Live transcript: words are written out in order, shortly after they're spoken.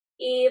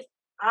if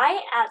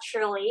I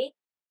actually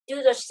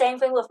do the same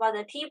thing with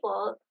other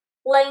people,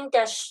 link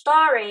their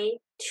story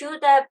to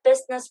their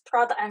business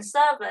product and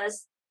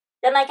service,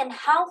 then I can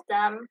help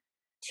them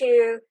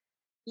to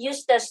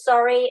use the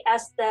story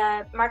as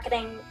the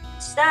marketing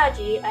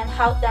strategy and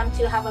help them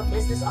to have a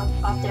business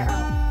of their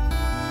own.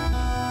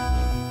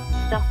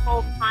 The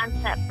whole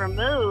concept for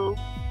Move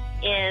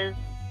is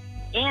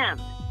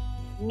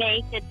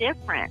make a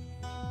difference.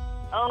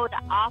 O, to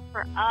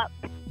offer up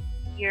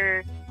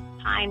your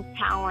time,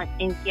 talent,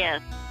 and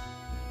gifts.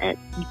 And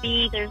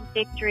B, there's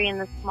victory in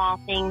the small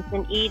things.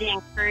 And E, to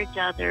encourage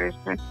others.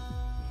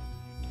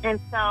 And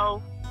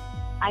so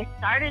I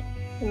started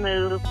to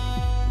move.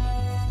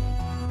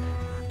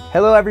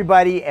 Hello,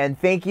 everybody, and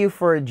thank you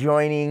for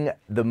joining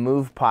the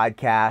Move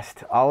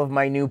podcast. All of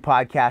my new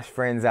podcast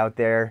friends out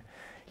there.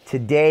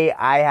 Today,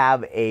 I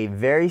have a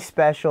very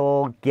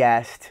special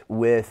guest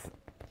with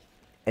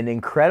an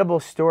incredible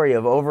story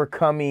of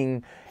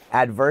overcoming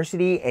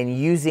adversity and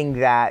using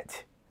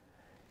that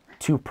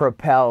to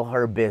propel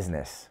her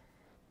business.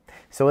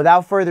 So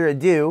without further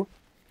ado,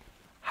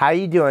 how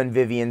you doing,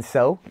 Vivian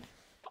So?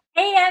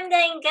 Hey, I'm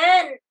doing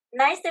good.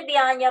 Nice to be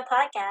on your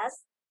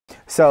podcast.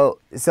 So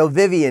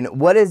Vivian,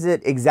 what is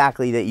it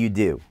exactly that you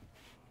do?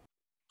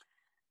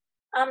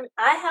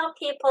 I help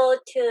people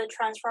to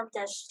transform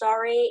their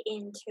story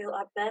into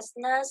a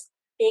business,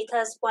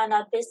 because when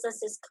a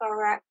business is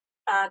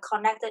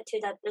connected to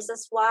the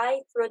business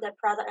why through the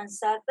product and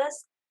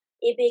service,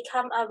 it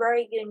becomes a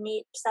very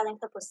unique selling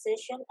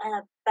proposition,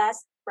 and a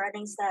best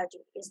branding strategy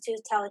is to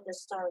telling the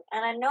story.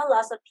 And I know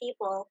lots of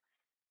people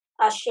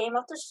are ashamed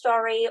of the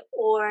story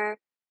or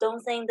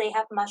don't think they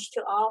have much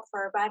to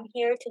offer, but I'm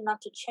here to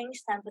not to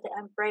change them, but to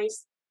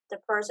embrace the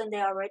person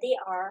they already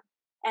are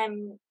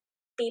and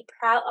be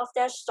proud of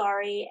their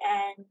story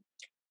and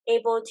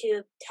able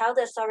to tell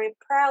the story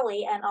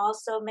proudly and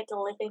also make a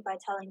living by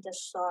telling the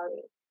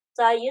story.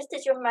 So I use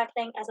digital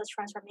marketing as a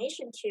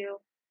transformation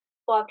tool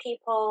for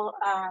people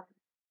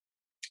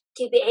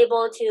to be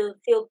able to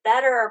feel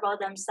better about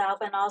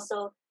themselves and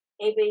also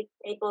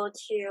able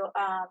to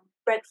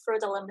break through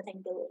the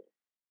limiting belief.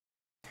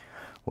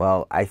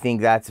 Well, I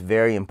think that's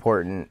very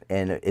important,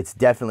 and it's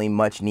definitely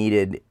much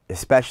needed,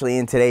 especially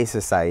in today's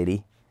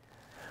society.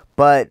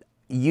 But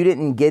you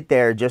didn't get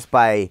there just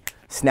by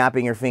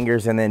snapping your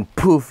fingers and then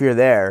poof, you're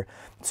there.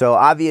 So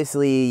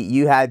obviously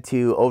you had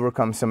to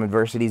overcome some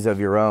adversities of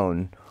your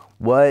own.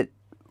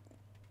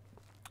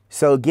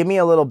 So give me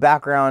a little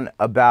background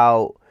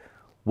about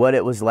what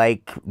it was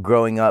like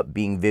growing up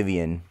being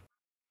Vivian.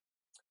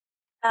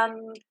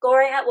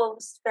 Growing up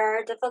was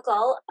very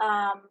difficult.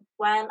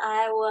 When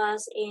I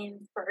was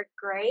in third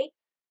grade,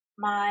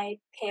 my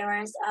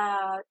parents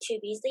are too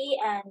busy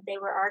and they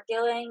were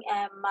arguing,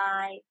 and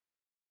my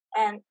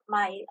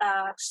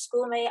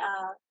schoolmate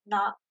are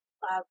not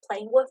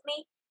playing with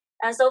me.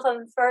 And so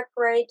from third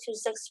grade to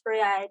sixth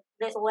grade, I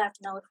literally have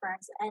no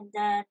friends. And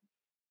then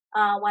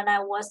when I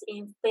was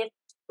in fifth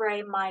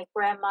grade, my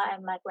grandma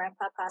and my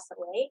grandpa passed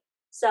away.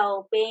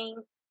 So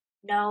being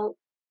no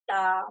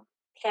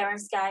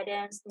parents'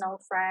 guidance, no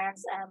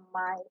friends, and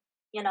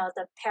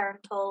the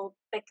parental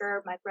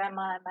figure, my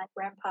grandma and my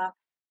grandpa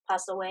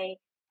passed away,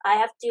 I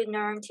have to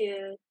learn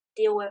to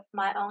deal with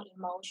my own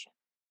emotion.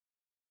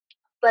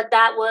 But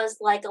that was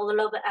like a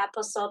little bit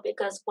episode,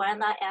 because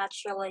when I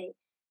actually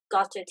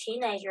got to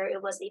teenager,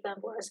 it was even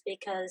worse,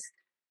 because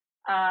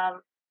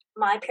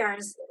my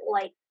parents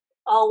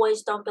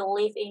always don't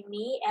believe in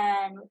me.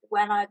 And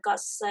when I got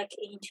sick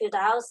in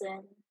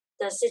 2000,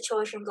 the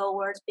situation got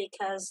worse,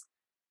 because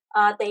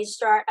they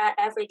start at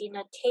every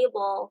dinner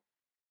table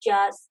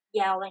just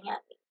yelling at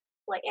me,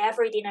 like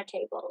every dinner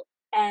table.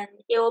 And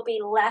it will be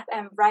left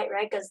and right,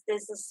 because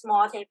this is a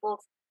small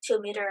table, 2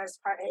 meters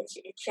apart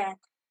each end.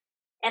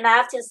 And I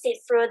have to sit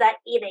through that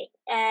eating.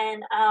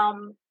 And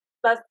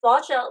but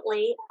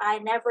fortunately, I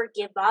never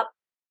give up.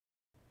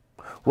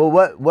 Well,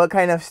 what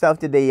kind of stuff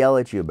did they yell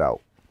at you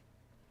about?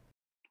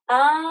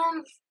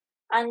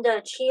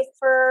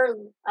 Underachiever.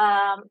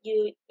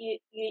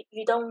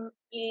 You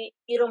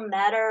don't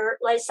matter.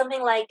 Like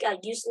something like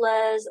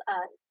useless,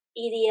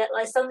 idiot.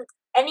 Like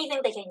anything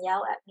they can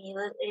yell at me.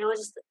 It was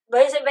just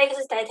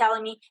basically they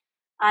telling me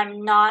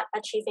I'm not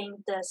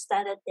achieving the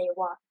standard they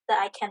want.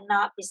 That I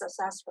cannot be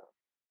successful.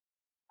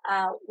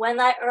 When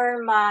I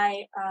earn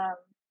my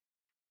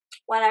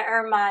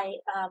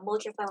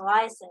motor fund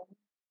license,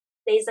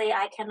 they say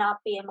I cannot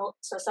be a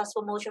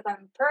successful motor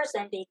fund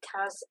person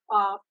because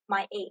of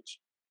my age,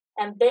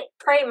 and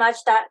pretty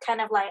much that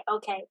kind of like,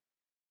 okay,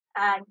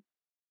 I'm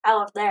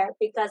out of there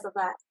because of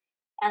that,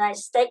 and I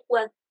stick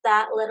with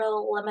that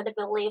little limited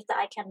belief that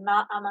I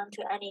cannot amount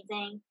to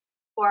anything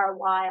for a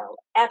while.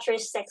 Actually,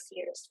 6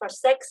 years. For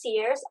 6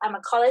 years, I'm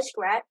a college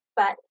grad,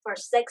 but for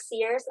 6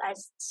 years, I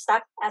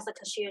stuck as a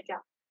cashier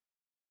job.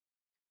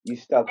 You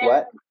stuck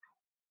what?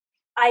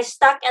 I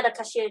stuck at a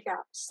cashier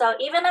job. So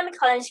even I'm a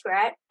college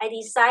grad, I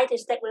decided to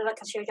stick with a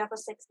cashier job for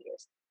 6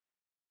 years.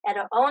 And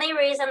the only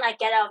reason I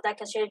get out of that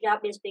cashier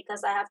job is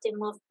because I have to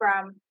move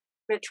from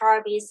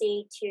Victoria,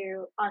 BC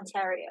to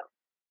Ontario.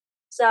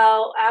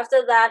 So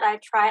after that, I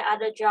try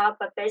other job,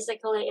 but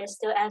basically it's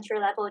still entry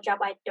level job.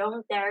 I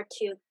don't dare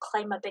to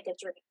claim a bigger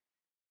dream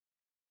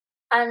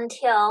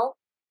until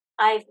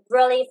I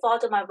really fall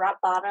to my rock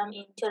bottom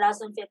in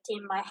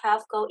 2015. My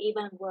health got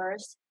even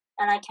worse,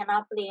 and I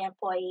cannot be an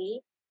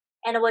employee.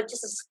 And it was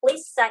just a split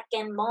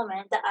second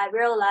moment that I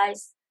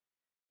realized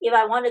if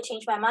I want to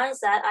change my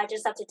mindset, I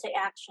just have to take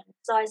action.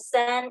 So I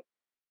sent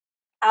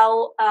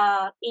out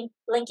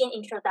LinkedIn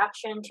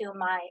introduction to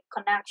my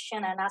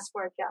connection and asked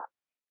for a job.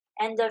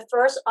 And the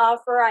first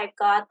offer I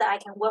got that I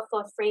can work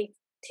for free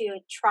to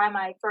try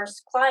my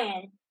first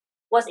client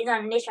was in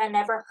a niche I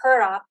never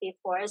heard of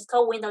before. It's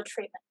called window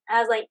treatment.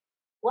 I was like,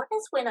 what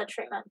is window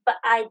treatment? But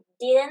I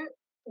didn't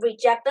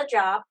reject the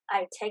job.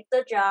 I take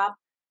the job.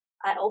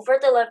 I over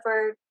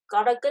delivered,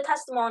 got a good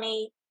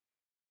testimony,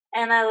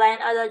 and I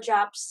land other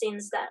jobs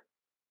since then.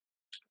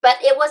 But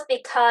it was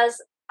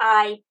because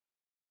I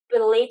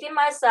believed in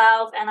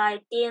myself and I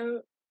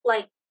didn't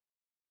like,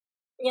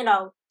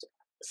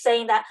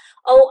 saying that,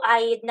 oh,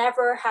 I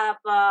never have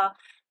a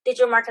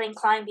digital marketing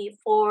client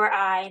before.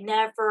 I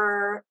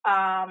never,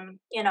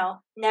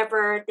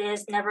 never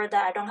this, never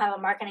that. I don't have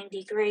a marketing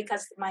degree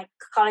because my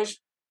college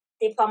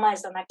diploma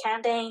is in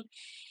accounting.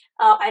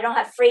 I don't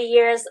have 3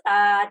 years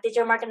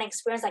digital marketing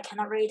experience. I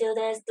cannot really do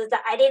this.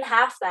 I didn't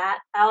have that.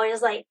 I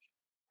was like,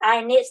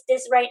 I need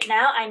this right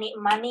now. I need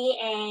money,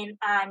 and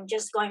I'm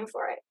just going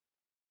for it.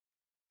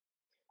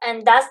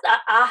 And that's the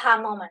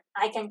aha moment.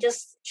 I can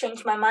just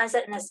change my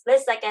mindset in a split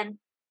second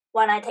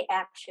when I take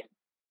action.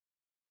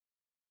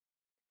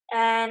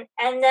 And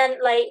then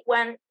like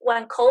when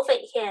COVID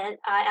hit,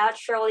 I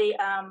actually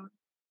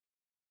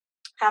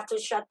have to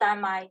shut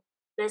down my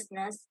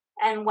business.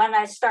 And when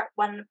I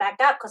went back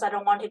up because I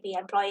don't want to be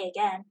employee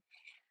again,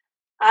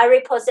 I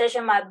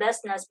reposition my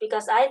business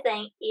because I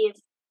think if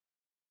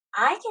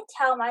I can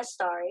tell my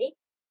story,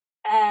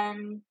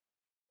 and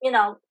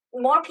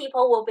more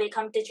people will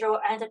become digital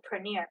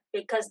entrepreneur,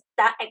 because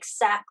that's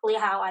exactly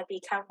how I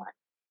become one.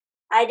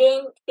 I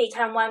didn't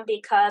become one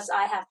because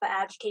I have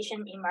an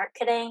education in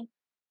marketing.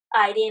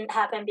 I didn't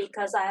happen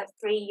because I have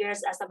 3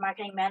 years as a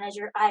marketing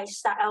manager. I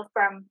start out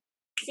from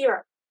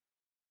zero.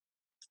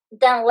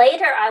 Then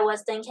later I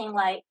was thinking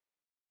like,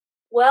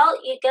 well,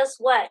 guess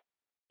what?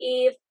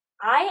 If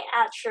I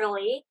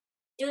actually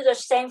do the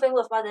same thing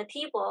with other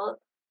people,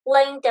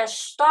 link their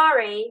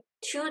story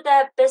to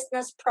their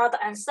business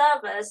product and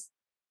service,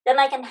 then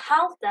I can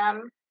help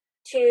them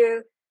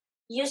to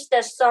use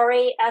their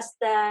story as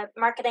the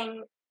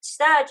marketing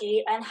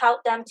strategy and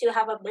help them to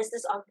have a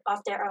business of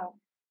their own.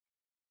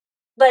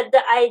 But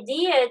the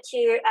idea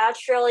to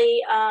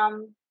actually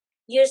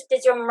use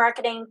digital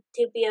marketing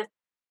to be a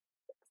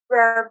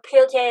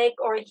therapeutic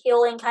or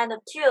healing kind of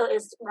tool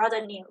is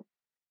rather new.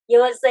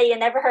 You would say you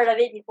never heard of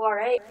it before,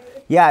 right?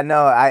 Yeah,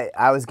 no,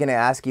 I was going to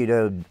ask you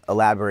to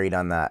elaborate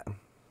on that.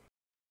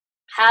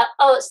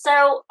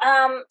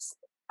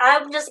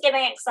 I'm just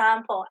giving an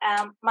example.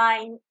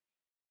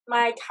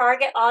 My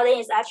target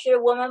audience is actually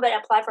women, but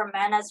apply for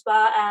men as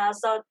well.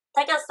 So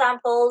take a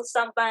sample,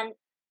 someone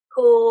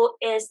who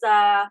is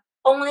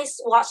only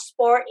watch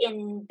sport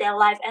in their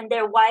life, and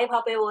their wife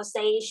probably will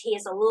say he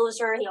is a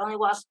loser. He only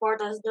watch sport,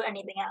 doesn't do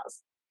anything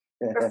else.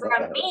 But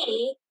for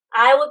me,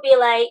 I would be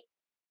like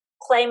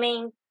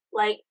claiming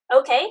like,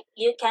 okay,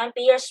 you can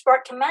be a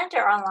sport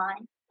commentator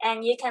online,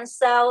 and you can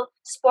sell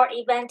sport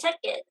event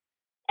tickets,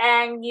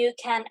 and you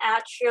can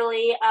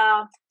actually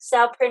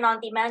sell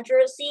print-on-demand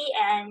jersey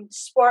and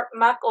sport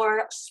mug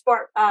or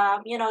sport,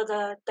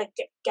 the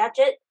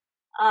gadget,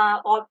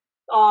 or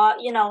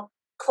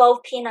clothes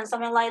pin and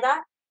something like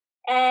that,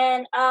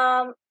 and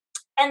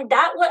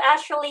that would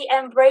actually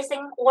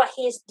embracing what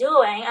he's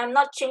doing. I'm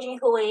not changing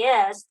who he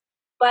is,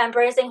 but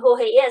embracing who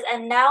he is,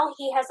 and now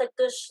he has a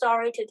good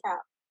story to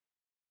tell.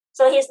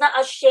 So he's not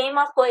ashamed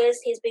of who he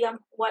is. He's become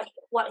what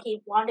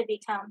he want to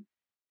become.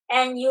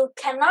 And you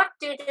cannot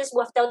do this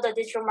without the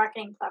digital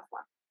marketing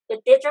platform. The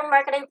digital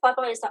marketing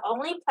platform is the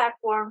only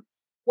platform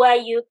where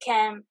you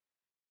can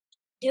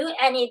do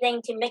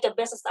anything to make a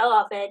business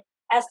out of it,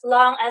 as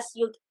long as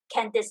you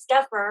can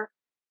discover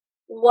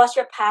what's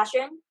your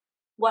passion,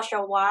 what's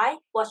your why,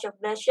 what's your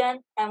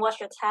vision, and what's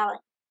your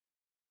talent.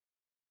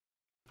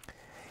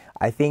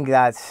 I think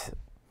that's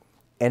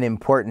an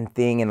important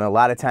thing, and a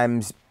lot of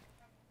times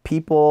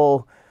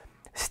people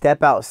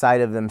step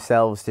outside of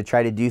themselves to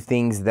try to do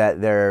things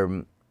that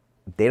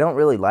they don't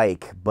really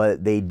like,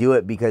 but they do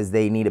it because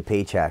they need a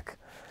paycheck.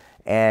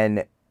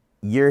 And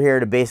you're here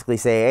to basically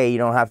say, hey, you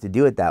don't have to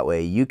do it that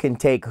way. You can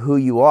take who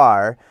you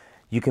are,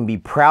 you can be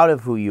proud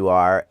of who you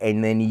are,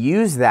 and then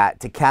use that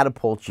to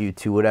catapult you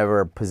to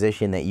whatever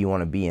position that you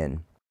want to be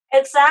in.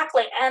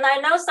 Exactly. And I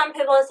know some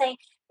people are saying,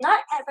 not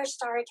every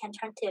story can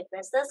turn to a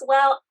business.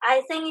 Well,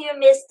 I think you're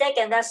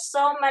mistaken. There's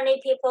so many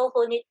people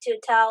who need to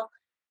tell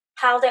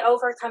how they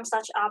overcome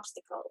such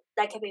obstacles.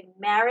 That can be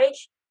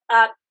marriage,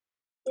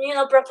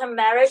 broken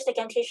marriage. They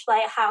can teach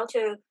like how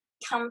to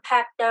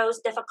compact those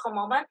difficult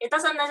moments. It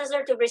doesn't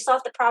necessarily to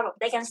resolve the problem.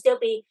 They can still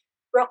be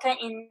broken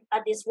in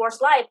this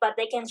worst life, but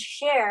they can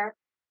share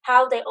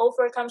how they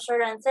overcome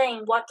certain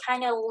thing, what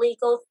kind of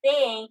legal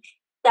thing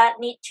that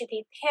need to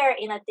prepare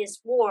in a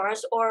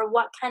divorce, or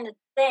what kind of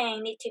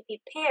thing need to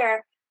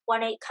prepare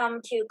when it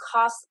comes to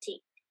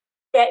custody.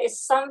 There is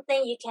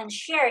something you can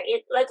share.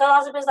 It like a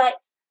lot of people like,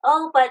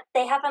 oh, but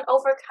they haven't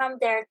overcome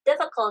their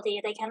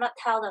difficulty. They cannot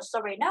tell the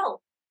story.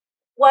 No,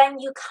 when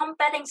you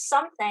combating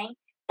something,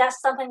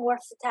 that's something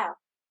worth to tell.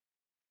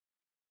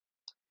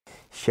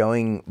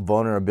 Showing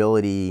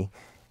vulnerability,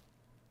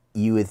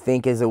 you would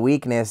think is a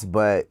weakness,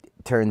 but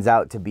turns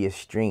out to be a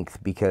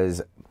strength,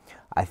 because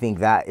I think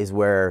that is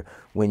where,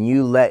 when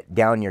you let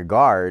down your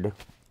guard,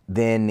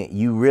 then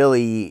you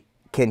really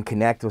can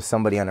connect with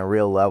somebody on a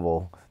real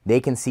level. They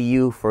can see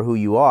you for who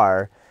you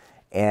are,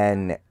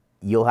 and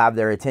you'll have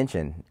their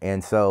attention.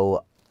 And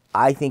so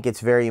I think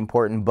it's very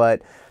important,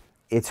 but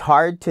it's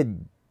hard to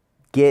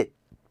get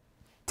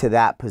to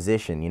that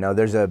position. You know,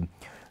 there's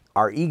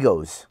our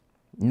egos.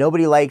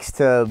 Nobody likes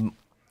to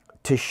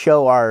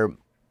show our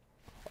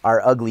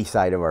ugly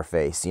side of our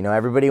face. You know,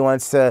 everybody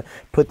wants to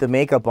put the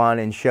makeup on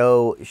and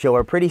show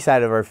our pretty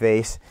side of our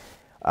face.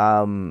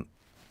 But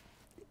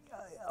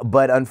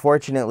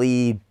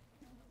unfortunately,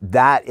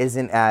 that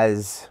isn't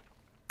as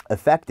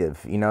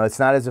effective. You know, it's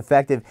not as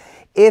effective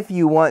if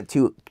you want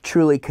to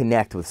truly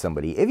connect with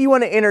somebody. If you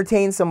want to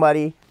entertain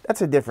somebody,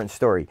 that's a different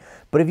story.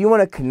 But if you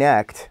want to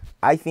connect,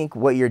 I think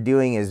what you're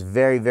doing is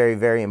very, very,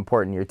 very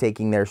important. You're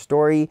taking their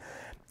story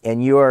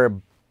and you're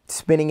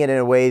spinning it in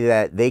a way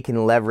that they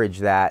can leverage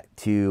that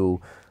to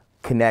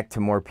connect to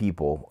more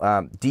people.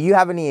 Do you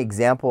have any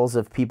examples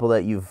of people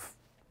that you've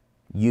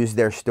used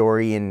their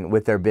story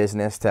with their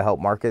business to help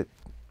market?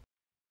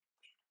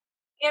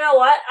 You know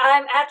what?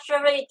 I'm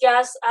actually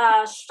just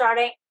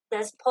starting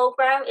this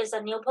program. It's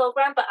a new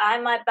program, but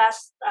I'm my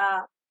best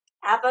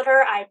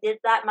avatar. I did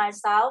that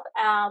myself.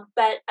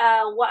 But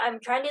what I'm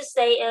trying to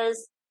say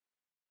is,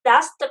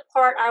 that's the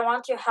part I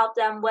want to help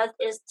them with,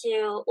 is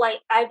to, like,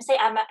 I say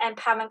I'm an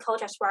empowerment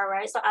coach as well,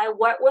 right? So I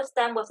work with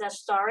them with their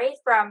story,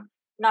 from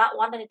not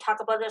wanting to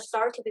talk about their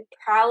story to be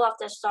proud of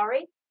their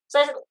story. So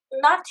it's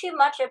not too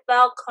much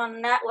about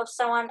connect with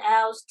someone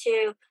else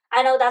to,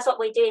 I know that's what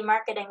we do in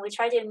marketing. We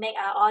try to make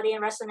our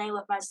audience resonate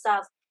with my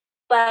stuff.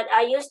 But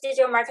I use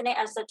digital marketing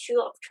as a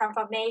tool of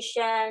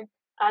transformation,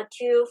 a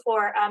tool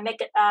for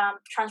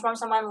transform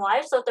someone's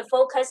life. So the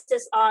focus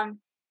is on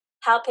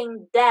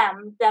helping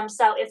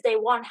themselves, if they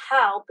want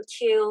help,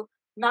 to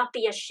not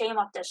be ashamed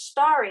of their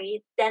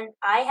story. Then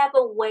I have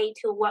a way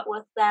to work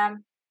with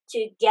them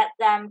to get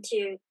them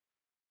to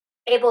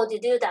able to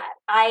do that.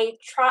 I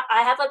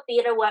have a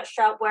beta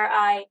workshop where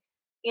I,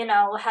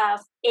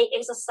 have 8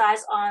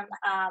 exercise on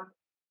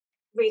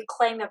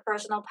reclaim your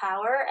personal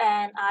power,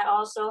 and I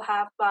also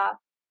have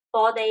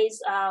 4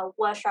 days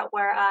workshop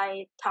where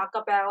I talk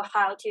about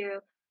how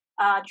to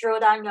drill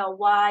down your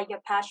why,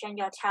 your passion,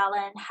 your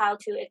talent, how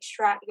to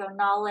extract your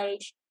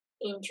knowledge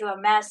into a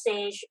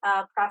message,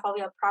 craft of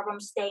your problem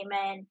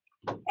statement,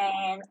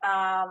 and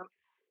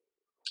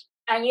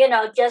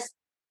just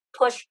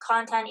push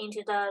content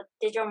into the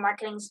digital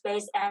marketing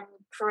space and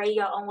create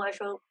your own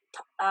virtual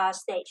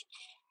stage.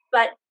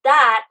 But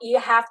that,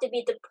 you have to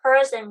be the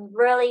person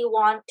really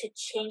want to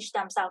change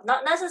themselves,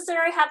 not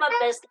necessarily have a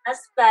business,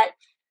 but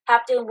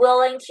have to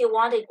willing to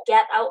want to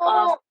get out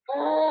of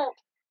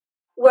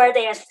where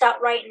they are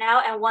stuck right now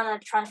and want a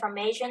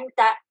transformation.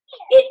 That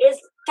it is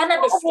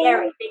gonna be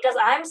scary, because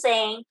I'm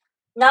saying,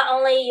 not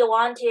only you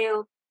want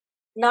to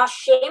not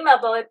shame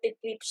about it, but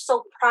be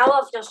so proud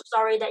of your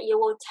story that you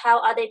will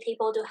tell other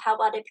people to help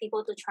other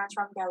people to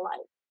transform their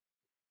life.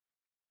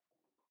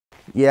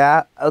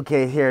 Yeah,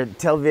 okay, here,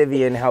 tell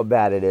Vivian how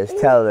bad it is.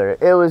 Tell her.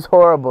 It was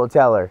horrible,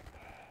 tell her.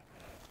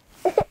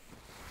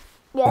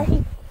 Yeah.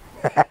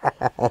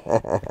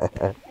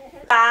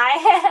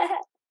 Bye.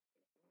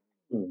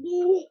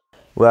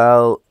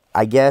 Well,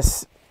 I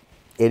guess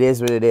it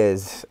is what it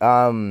is.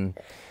 And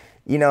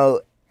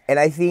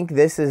I think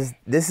this is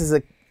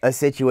a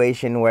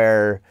situation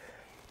where,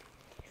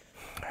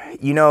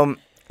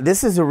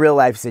 this is a real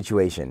life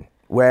situation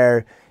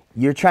where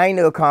you're trying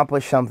to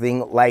accomplish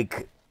something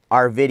like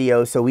our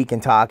video, so we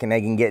can talk and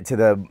I can get to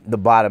the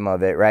bottom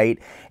of it, right?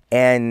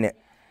 And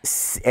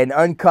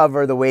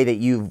uncover the way that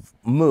you've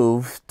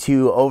moved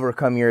to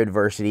overcome your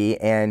adversity,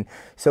 and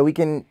so we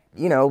can,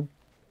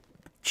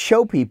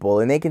 show people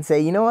and they can say,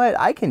 you know what,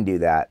 I can do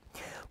that.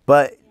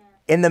 But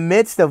in the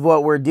midst of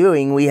what we're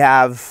doing, we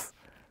have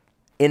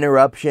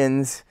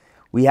interruptions,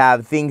 we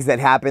have things that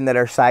happen that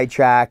are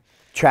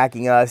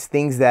tracking us,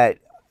 things that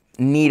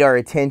need our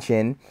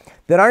attention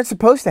that aren't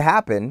supposed to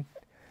happen,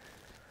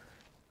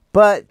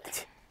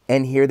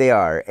 and here they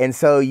are. And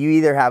so you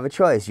either have a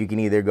choice. You can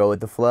either go with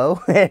the flow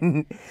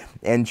and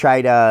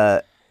try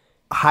to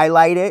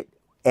highlight it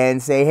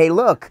and say, hey,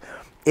 look,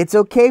 it's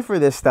okay for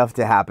this stuff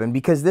to happen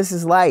because this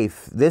is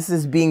life. This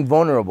is being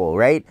vulnerable,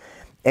 right?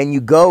 And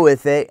you go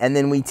with it, and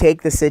then we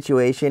take the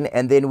situation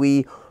and then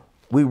we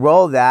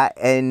roll that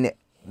and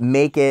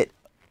make it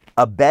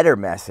a better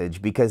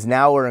message, because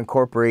now we're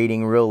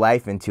incorporating real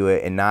life into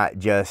it and not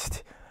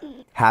just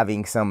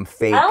having some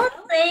fake. I would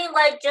think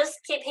like just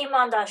keep him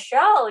on the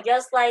show.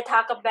 Just like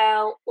talk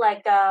about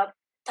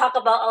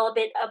a little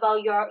bit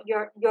about your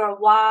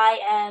why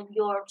and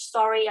your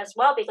story as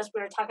well, because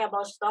we were talking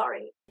about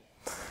story.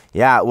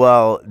 Yeah,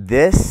 well,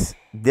 this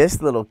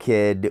little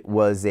kid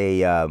was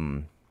a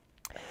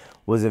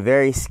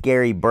very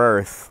scary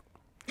birth.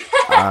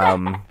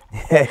 Very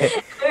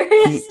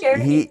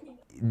scary.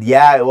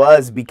 Yeah, it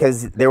was,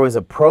 because there was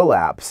a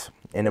prolapse,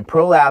 and a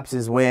prolapse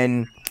is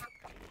when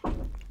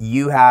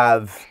you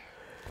have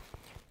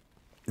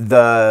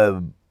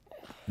the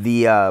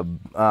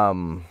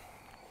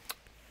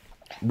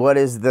what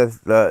is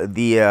what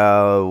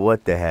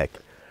the heck?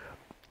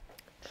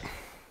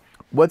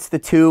 What's the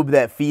tube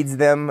that feeds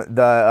them?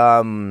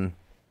 The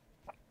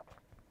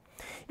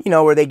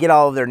where they get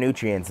all of their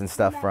nutrients and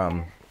stuff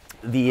from.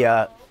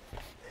 The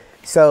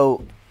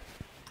so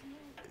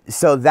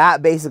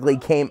that basically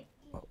came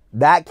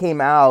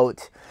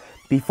out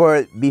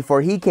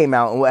before he came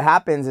out. And what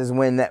happens is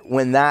when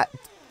that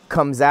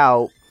comes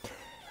out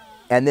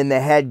and then the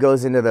head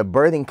goes into the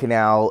birthing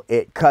canal,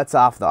 it cuts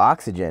off the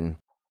oxygen.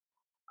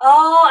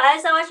 Oh, I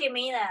saw what you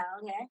mean now.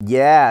 Okay.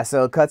 Yeah,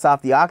 so it cuts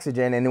off the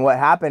oxygen, and what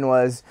happened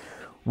was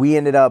we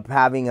ended up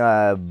having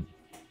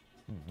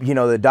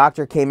the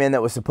doctor came in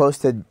that was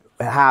supposed to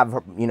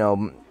have,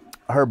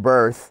 her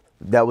birth.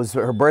 That was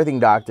her birthing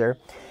doctor,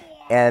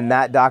 and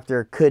that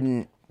doctor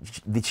couldn't.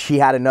 She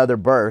had another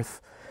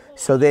birth,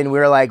 so then we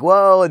were like,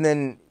 whoa! And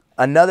then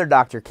another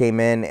doctor came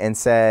in and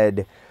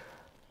said,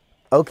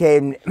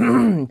 okay,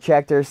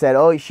 checked her, said,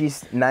 oh,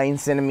 she's 9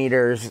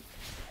 centimeters.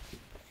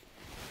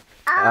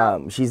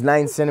 She's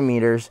 9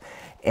 centimeters,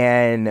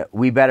 and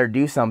we better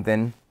do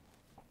something.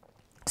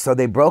 So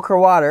they broke her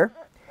water,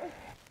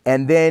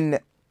 and then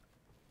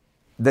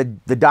the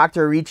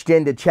doctor reached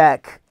in to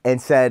check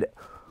and said,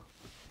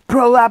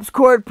 prolapse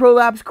cord.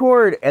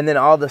 And then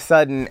all of a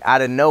sudden,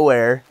 out of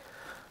nowhere,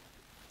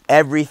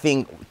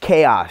 everything,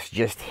 chaos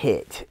just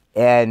hit.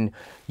 And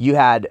you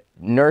had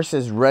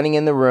nurses running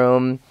in the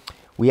room.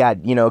 We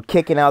had,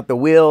 kicking out the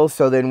wheels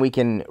so then we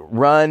can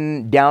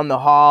run down the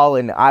hall.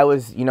 And I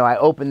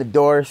opened the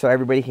door so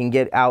everybody can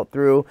get out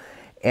through.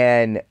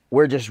 And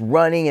we're just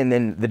running. And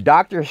then the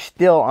doctor's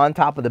still on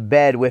top of the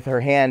bed with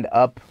her hand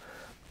up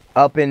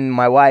in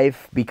my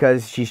wife,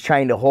 because she's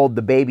trying to hold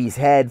the baby's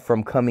head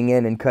from coming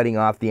in and cutting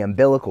off the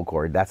umbilical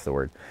cord. That's the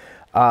word.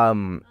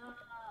 And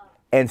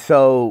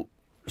so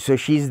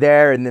she's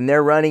there, and then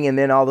they're running. And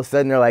then all of a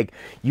sudden they're like,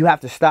 you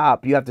have to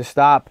stop.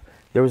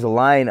 There was a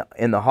line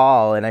in the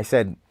hall, and I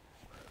said,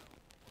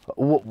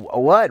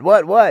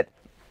 what?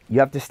 You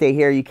have to stay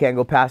here. You can't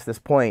go past this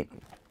point.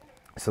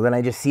 So then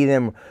I just see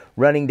them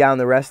running down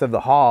the rest of the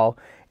hall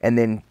and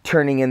then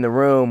turning in the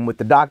room with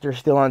the doctor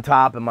still on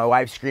top and my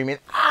wife screaming,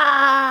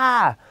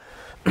 ah!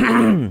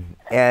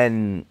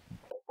 And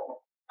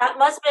that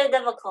must have been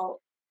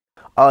difficult.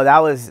 Oh, that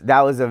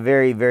was a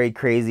very, very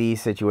crazy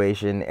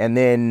situation. And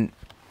then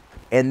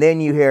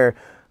you hear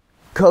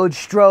code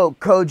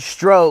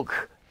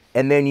stroke.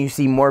 And then you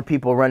see more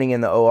people running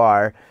in the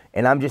OR,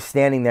 and I'm just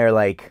standing there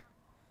like,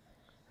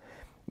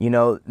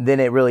 then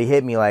it really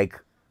hit me, like,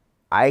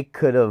 I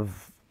could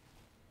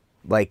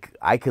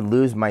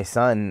lose my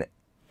son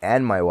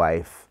and my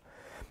wife.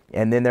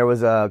 And then there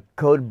was a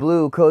code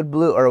blue,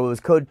 or it was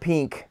code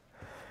pink.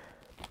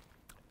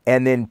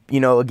 And then,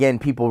 again,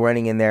 people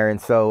running in there. And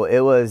so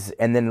it was,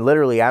 and then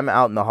literally I'm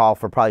out in the hall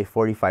for probably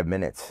 45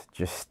 minutes,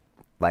 just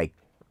like,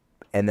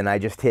 and then I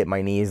just hit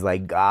my knees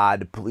like,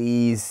 God,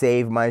 please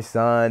save my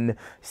son,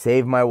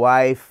 save my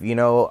wife.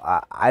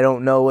 I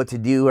don't know what to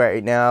do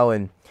right now.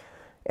 And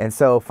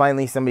so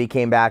finally somebody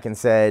came back and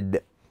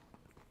said,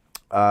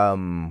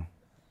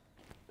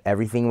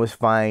 everything was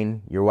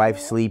fine. Your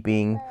wife's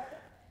sleeping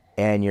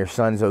and your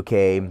son's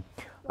okay.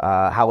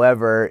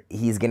 However,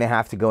 he's going to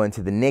have to go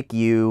into the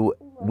NICU.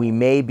 We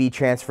may be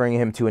transferring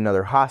him to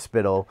another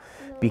hospital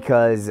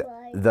because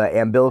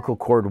the umbilical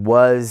cord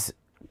was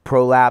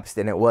prolapsed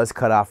and it was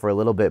cut off for a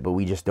little bit, but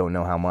we just don't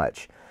know how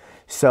much.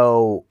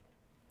 So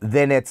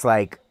then it's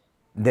like,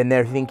 then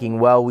they're thinking,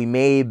 well, we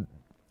may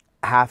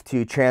have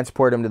to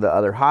transport him to the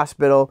other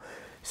hospital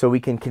so we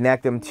can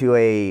connect him to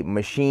a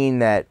machine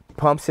that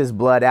pumps his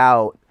blood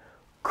out,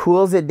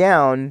 cools it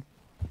down,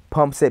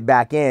 pumps it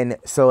back in,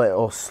 so it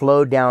will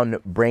slow down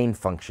brain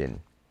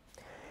function.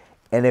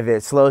 And if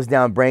it slows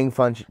down brain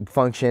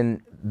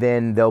function,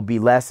 then there'll be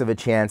less of a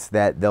chance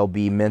that there'll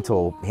be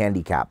mental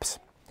handicaps.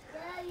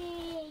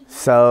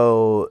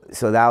 So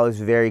that was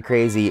very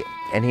crazy.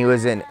 And he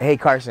was in, hey,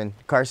 Carson,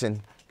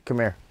 come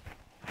here.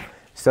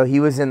 So he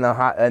was in the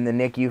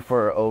NICU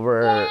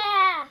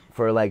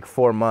for like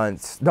 4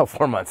 months. No,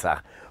 4 months,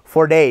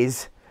 4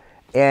 days.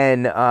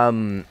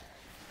 And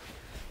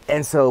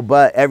so,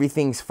 but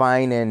everything's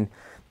fine, and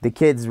the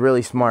kid's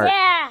really smart.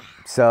 Yeah.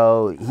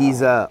 So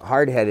he's a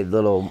hard-headed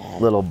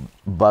little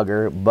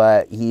bugger,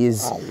 but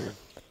he's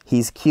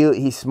cute,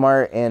 he's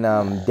smart, and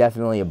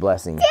definitely a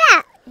blessing.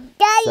 Yeah.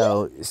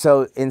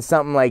 So in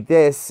something like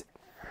this,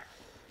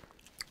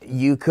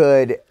 you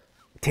could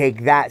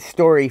take that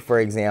story, for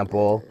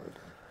example,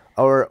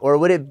 or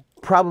would it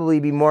probably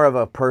be more of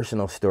a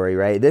personal story,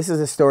 right? This is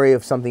a story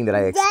of something that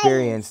I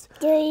experienced,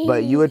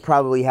 but you would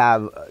probably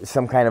have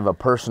some kind of a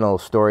personal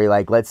story.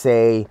 Like, let's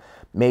say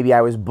maybe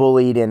I was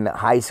bullied in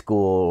high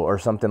school or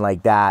something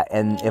like that.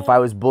 And if I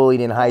was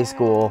bullied in high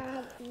school,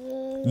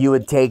 you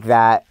would take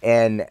that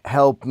and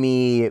help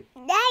me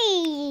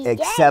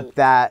accept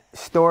that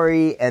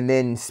story and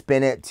then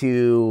spin it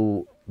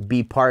to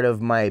be part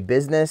of my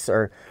business,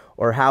 or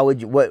how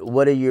would you, what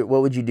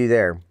would you do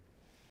there?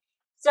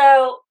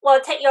 So, well,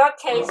 take your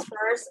case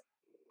first.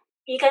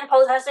 You can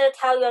potentially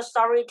tell your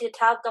story to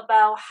talk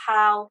about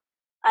how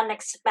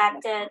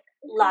unexpected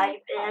life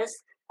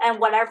is, and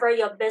whatever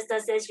your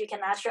business is, you can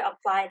actually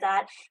apply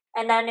that.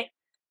 And then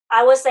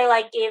I would say,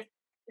 like, if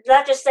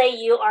let's just say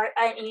you are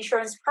an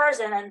insurance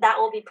person, and that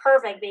will be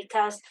perfect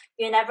because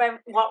you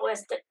never what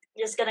was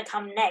just gonna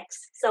come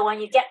next. So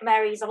when you get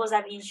married, you're supposed to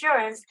have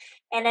insurance,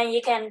 and then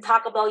you can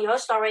talk about your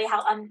story,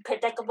 how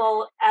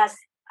unpredictable as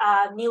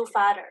a new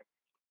father,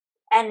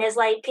 and it's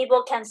like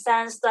people can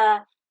sense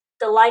the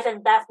life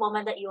and death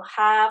moment that you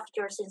have,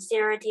 your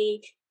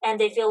sincerity, and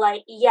they feel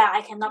like, yeah,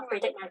 I cannot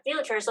predict my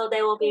future, so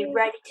they will be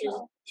ready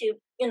to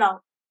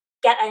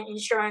get an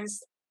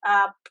insurance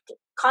uh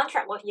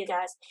contract with you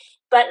guys.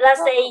 But let's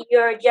say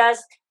you're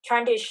just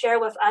trying to share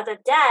with other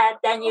dad,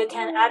 then you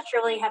can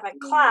actually have a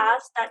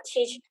class that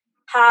teach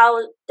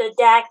how the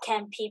dad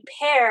can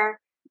prepare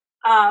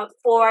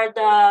for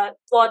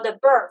the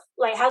birth,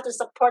 like how to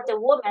support the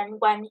woman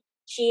when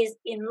she's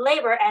in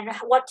labor, and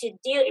what to do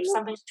if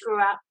something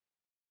screw up.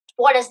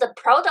 What is the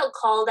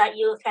protocol that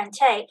you can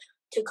take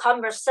to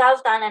calm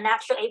yourself down and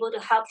actually able to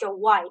help your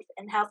wife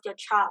and help your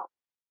child.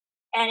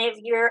 And if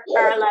you're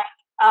like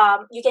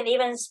you can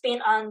even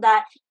spin on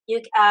that.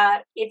 If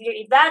you're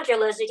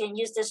evangelist, you can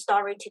use this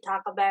story to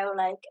talk about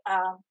like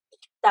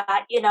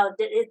that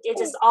it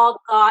is all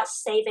God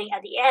saving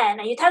at the end,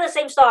 and you tell the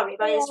same story,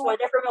 but it's for a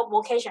different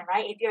vocation,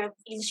 right? If you're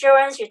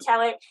insurance, you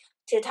tell it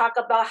to talk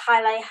about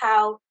highlight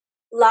how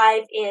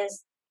life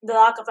is the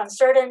lack of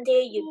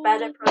uncertainty. You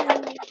better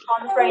protect your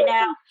homes right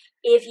now.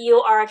 If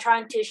you are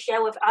trying to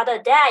share with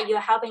other dad, you're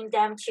helping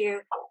them to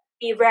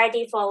be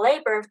ready for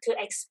labor, to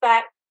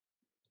expect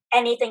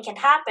anything can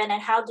happen,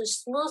 and how to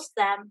smooth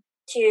them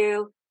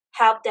to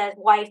help their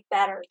wife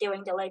better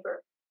during the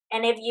labor.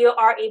 And if you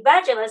are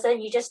evangelist,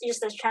 then you just use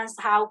the chance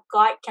how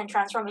God can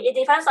transform it. It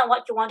depends on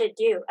what you want to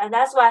do. And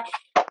that's why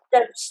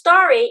the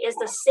story is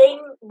the same,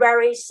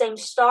 very same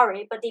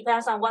story, but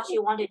depends on what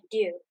you want to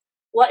do.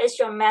 What is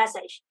your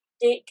message?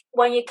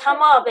 When you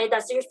come up with it,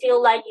 does you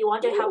feel like you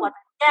want to help other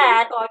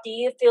dad, or do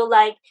you feel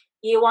like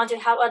you want to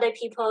help other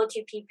people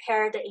to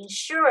prepare the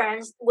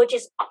insurance, which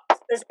is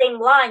the same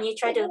line, you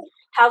try to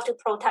help to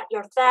protect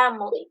your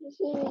family.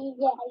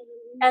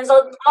 And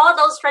so all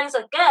those things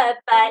are good,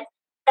 but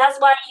that's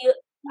why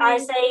I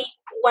say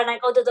when I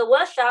go to the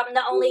workshop,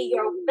 not only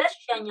your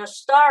vision, your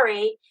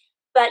story,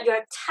 but your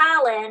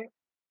talent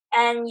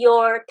and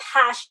your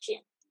passion.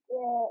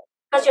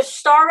 Because your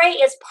story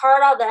is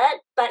part of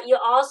it, but you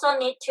also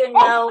need to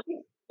know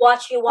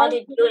what you want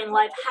to do in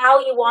life, how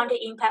you want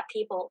to impact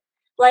people.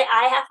 Like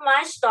I have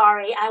my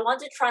story, I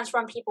want to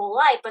transform people's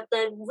life, but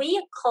the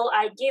vehicle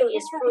I do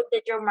is through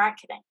digital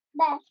marketing.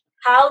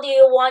 How do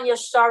you want your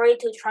story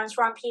to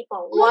transform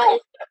people? What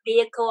is the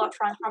vehicle of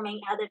transforming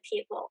other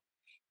people?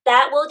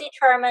 That will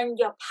determine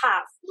your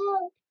path.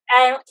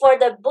 And for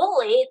the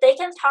bully, they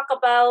can talk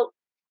about,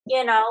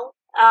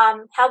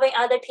 helping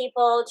other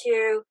people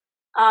to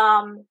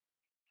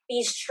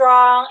be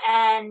strong,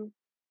 and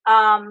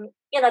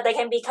they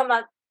can become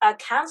a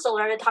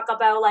counselor to talk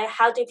about like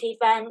how to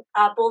prevent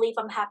bully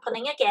from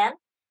happening again,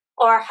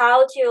 or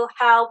how to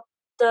help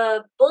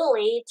the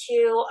bully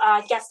to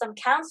get some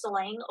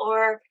counseling,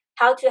 or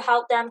how to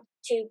help them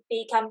to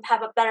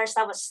have a better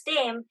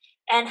self-esteem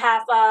and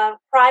have a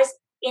price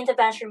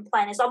intervention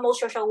plan. It's almost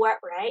social work,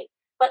 right?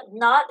 But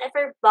not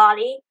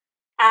everybody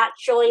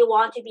actually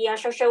want to be a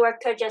social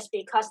worker just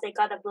because they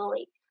got a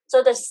bully.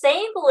 So the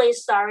same bully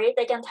story,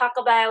 they can talk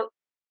about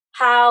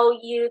how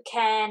you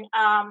can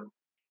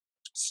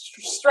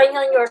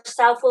strengthen your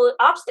self-food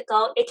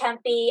obstacle. It can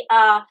be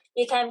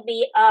you can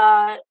be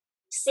a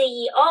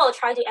CEO,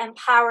 try to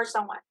empower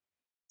someone.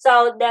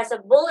 So there's a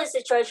bully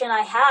situation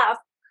I have,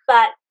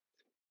 but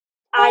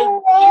I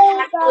didn't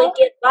actually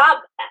give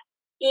up.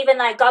 Even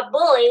I got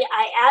bullied,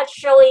 I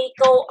actually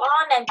go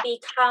on and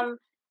become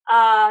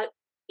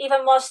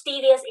even more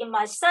studious in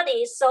my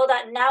studies, so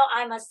that now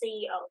I'm a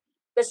CEO.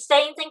 The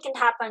same thing can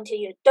happen to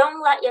you.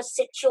 Don't let your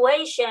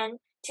situation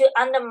to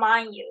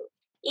undermine you.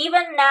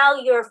 Even now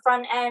you're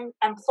front end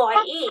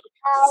employee,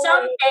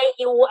 someday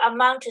you will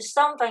amount to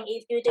something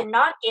if you do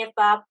not give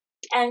up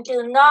and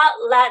do not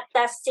let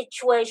that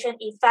situation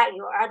affect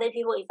you or other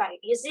people affect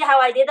you. You see how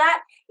I did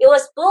that? It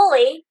was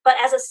bully, but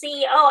as a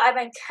CEO, I've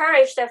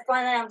encouraged the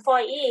front end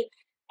employee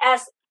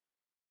as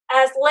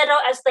little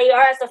as they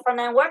are as a front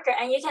end worker,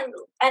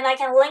 and I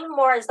can link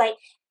more. It's like,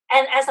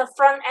 and as a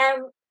front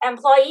end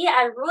employee,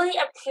 I really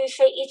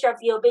appreciate each of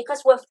you,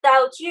 because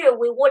without you,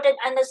 we wouldn't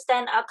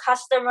understand our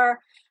customer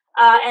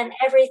and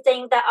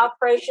everything that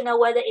operational,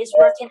 whether it's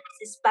working at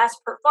its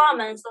best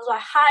performance. So I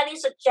highly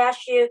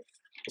suggest you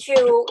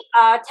to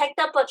take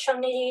the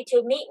opportunity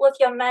to meet with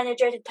your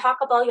manager to talk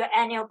about your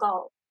annual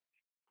goal.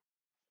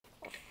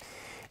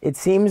 It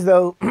seems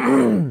though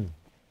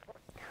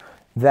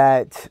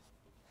that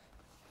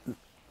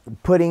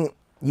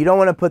you don't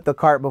want to put the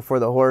cart before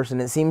the horse,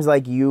 and it seems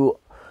like you,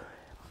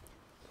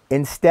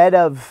 instead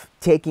of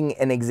taking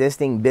an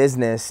existing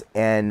business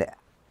and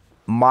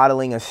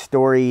modeling a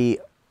story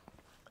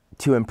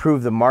to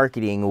improve the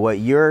marketing, what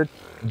you're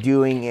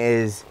doing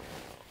is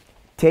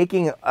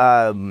taking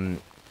a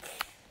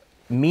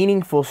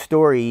meaningful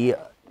story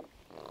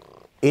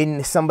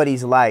in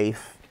somebody's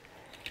life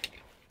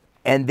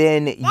and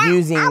then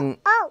using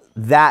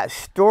that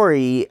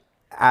story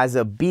as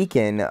a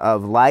beacon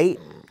of light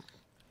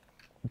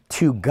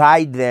to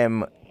guide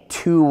them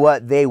to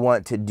what they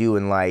want to do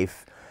in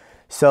life.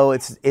 So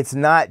it's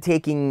not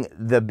taking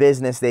the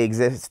business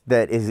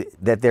that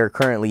they're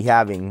currently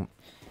having.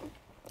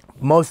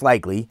 Most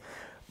likely,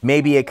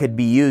 maybe it could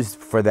be used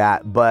for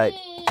that, but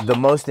the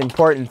most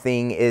important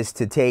thing is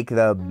to take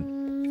the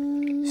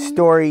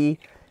story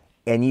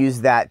and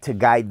use that to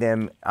guide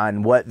them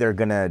on what they're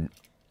gonna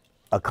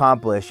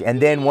accomplish. And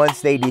then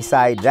once they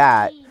decide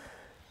that,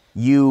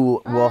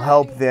 you will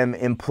help them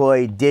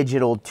employ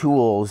digital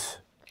tools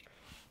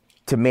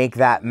to make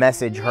that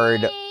message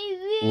heard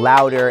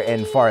louder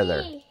and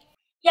farther.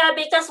 Yeah,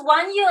 because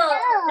when you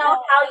know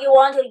how you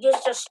want to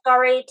use your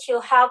story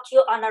to help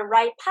you on the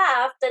right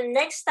path, the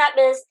next step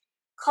is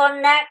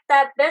connect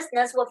that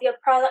business with your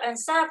product and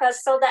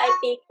service so that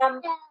it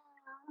becomes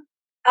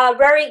a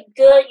very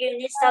good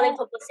unique selling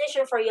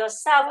proposition for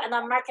yourself and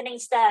a marketing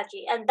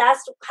strategy. And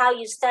that's how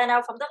you stand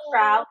out from the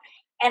crowd.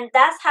 And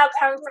that's how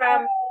come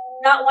from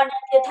not wanting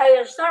to tell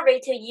your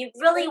story to you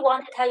really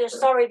want to tell your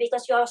story,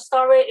 because your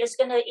story is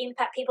going to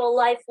impact people's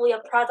life with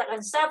your product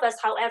and service,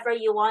 however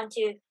you want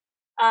to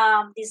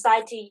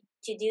decide to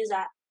do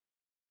that.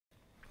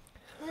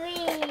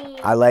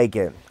 I like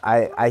it.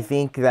 I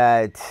think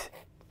that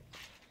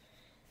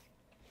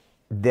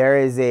there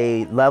is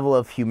a level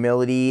of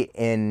humility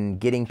in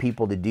getting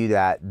people to do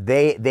that.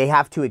 They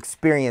have to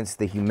experience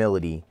the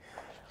humility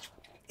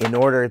in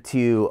order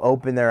to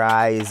open their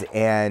eyes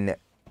and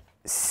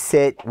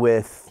sit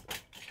with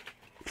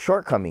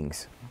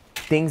shortcomings,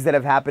 things that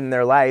have happened in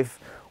their life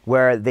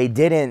where they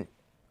didn't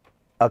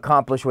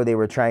accomplish what they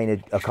were trying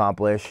to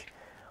accomplish,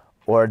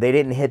 or they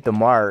didn't hit the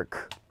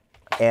mark.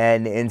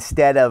 And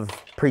instead of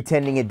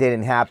pretending it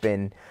didn't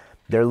happen,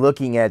 they're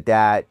looking at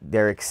that,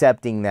 they're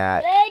accepting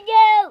that,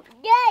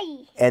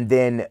 and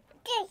then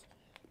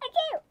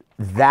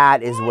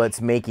that is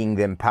what's making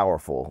them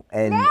powerful.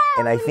 And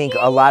I think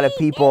a lot of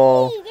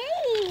people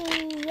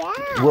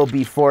will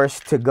be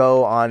forced to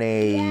go on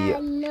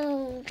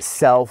a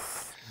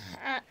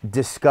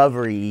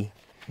self-discovery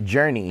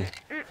journey.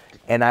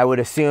 And I would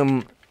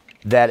assume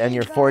that in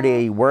your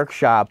 4-day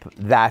workshop,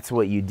 that's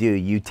what you do.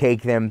 You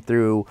take them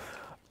through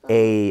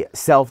a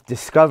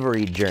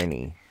self-discovery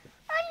journey.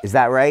 Is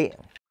that right?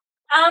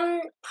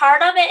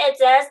 Part of it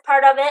is.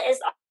 Part of it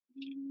is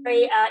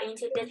very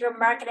into digital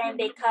marketing,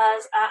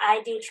 because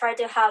I do try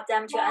to help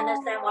them to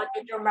understand what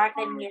digital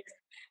marketing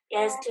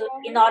is to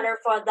in order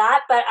for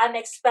that. But I'm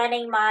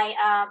expanding my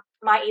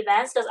my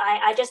events, because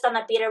I just done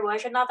a beta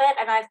version of it,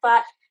 and I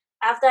thought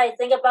after I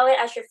think about it,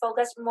 I should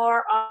focus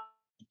more on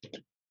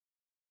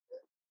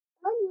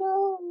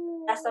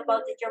that's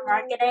about digital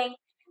marketing.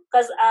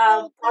 Because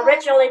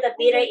originally the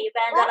beta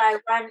event that I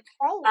run,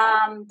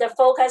 the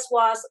focus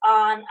was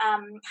on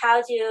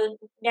how to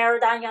narrow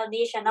down your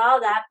niche and all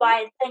that. But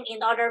I think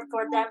in order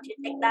for them to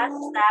take that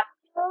step,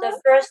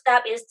 the first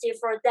step is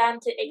for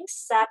them to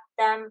accept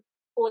them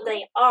who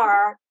they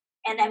are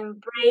and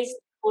embrace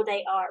who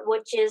they are,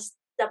 which is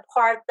the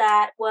part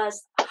that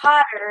was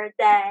harder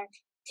than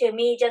to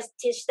me just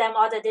teach them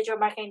all the digital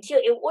marketing too.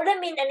 It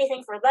wouldn't mean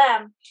anything for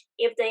them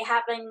if they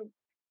haven't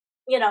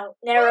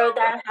narrow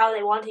down how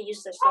they want to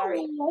use the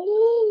story.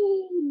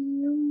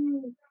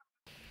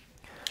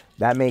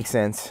 That makes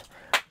sense.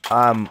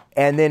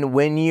 And then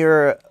when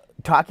you're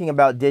talking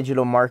about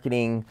digital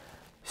marketing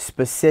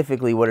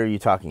specifically, what are you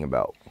talking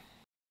about?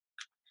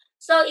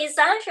 So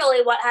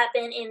essentially what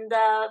happened in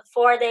the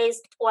 4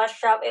 days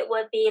workshop, it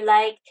would be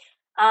like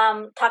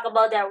talk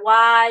about their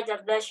why,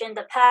 the vision,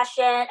 the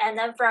passion, and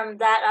then from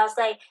that I was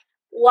like,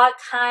 what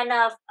kind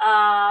of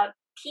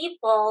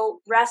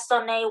people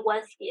resonate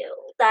with you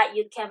that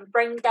you can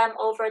bring them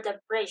over the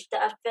bridge,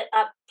 the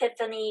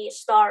epiphany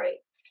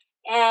story.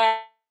 And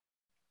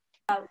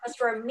as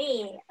for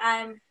me,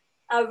 I'm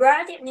a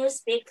relative new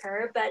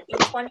speaker, but in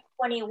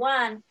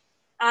 2021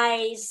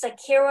 I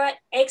secured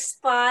 8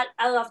 spot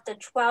out of the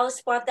 12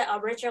 spot that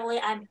originally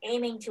I'm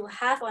aiming to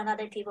have on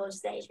other people's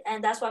stage.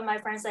 And that's why my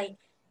friends say,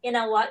 you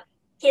know what,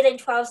 hitting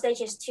 12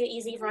 stage is too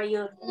easy for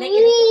you, make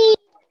it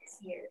this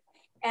year.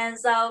 And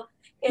so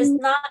it's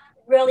not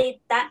really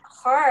that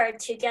hard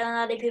to get on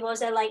other people.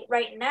 Say like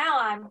right now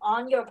I'm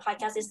on your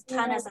podcast, it's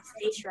kind of a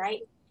stage,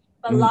 right?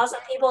 But lots of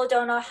people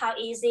don't know how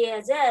easy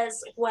it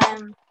is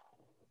when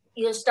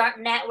you start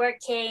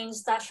networking,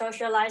 start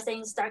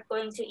socializing, start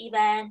going to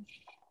event.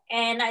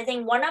 And I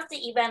think one of the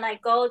event I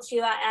go to,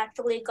 I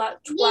actually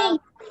got 12,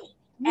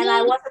 and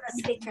I wasn't a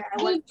speaker.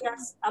 I was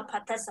just a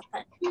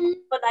participant.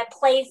 But I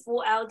played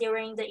full out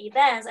during the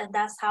events, and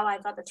that's how I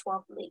got the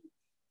 12 league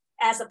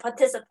as a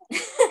participant.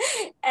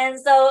 And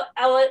so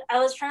I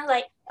was trying to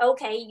like,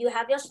 okay, you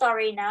have your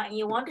story now, and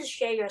you want to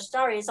share your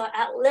story. So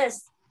at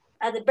least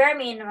at the bare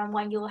minimum,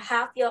 when you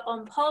have your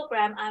own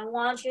program, I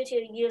want you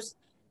to use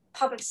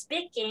public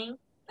speaking,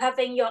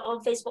 having your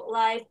own Facebook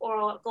Live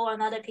or go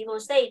on other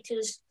people's stage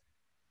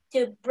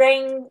to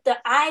bring the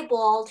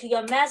eyeball to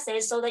your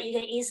message so that you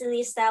can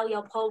easily sell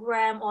your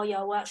program or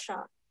your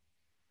workshop.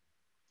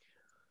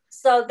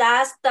 So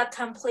that's the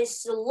complete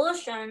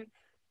solution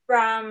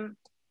from,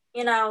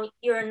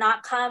 you're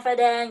not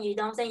confident, you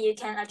don't think you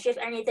can achieve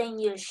anything,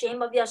 you're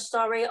ashamed of your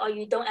story, or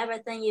you don't ever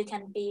think you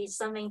can be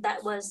something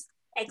that was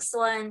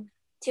excellent,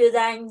 to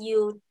then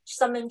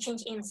something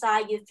change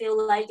inside, you feel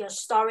like your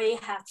story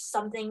have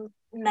something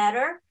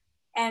matter,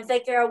 and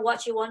figure out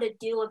what you want to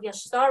do with your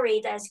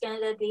story that's going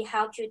to be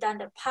help you down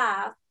the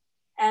path,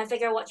 and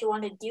figure out what you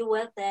want to do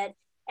with it,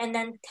 and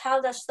then tell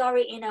the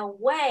story in a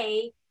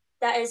way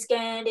that is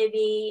going to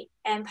be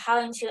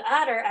empowering to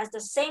others, at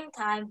the same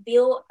time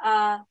build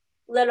a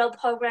little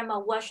program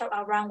or workshop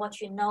around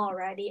what you know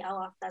already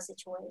out of that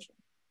situation.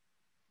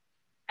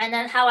 And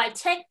then how I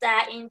take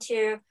that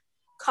into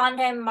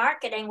content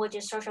marketing, which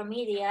is social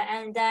media,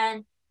 and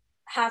then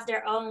have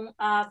their own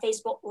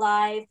Facebook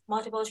Live,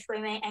 multiple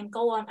streaming, and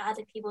go on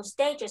other people's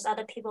stages,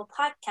 other people's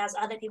podcasts,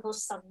 other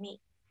people's summit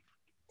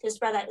to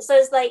spread that. So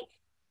it's like,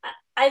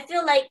 I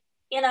feel like,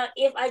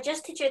 if I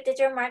just teach you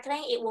digital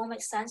marketing, it won't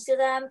make sense to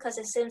them because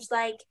it seems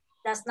like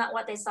that's not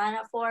what they sign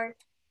up for.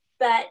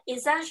 But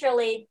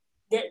essentially,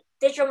 the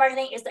digital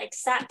marketing is the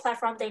exact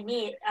platform they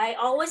need. I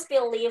always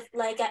believe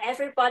like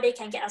everybody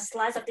can get a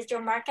slice of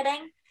digital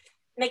marketing,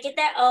 make it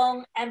their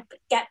own, and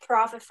get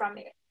profit from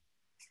it.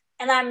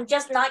 And I'm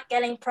just not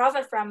getting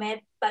profit from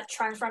it, but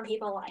transform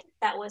people life.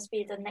 That would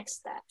be the next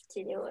step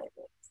to do it.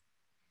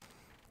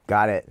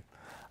 Got it.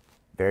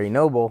 Very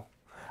noble.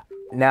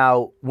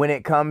 Now, when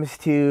it comes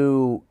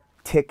to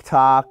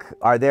TikTok,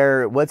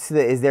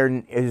 is there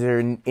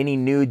any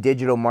new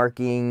digital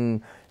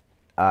marketing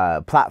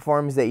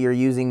platforms that you're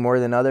using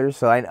more than others?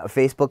 So I know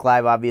Facebook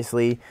Live,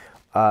 obviously,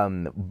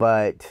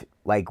 but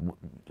like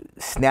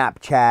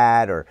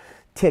Snapchat or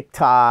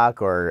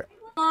TikTok or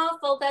more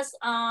focus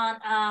on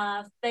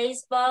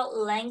Facebook,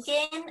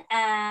 LinkedIn,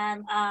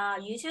 and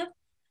YouTube.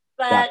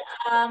 But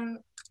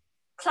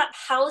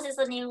Clubhouse is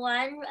a new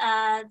one.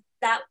 That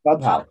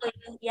Clubhouse. probably,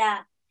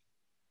 yeah.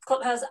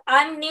 Clubhouse.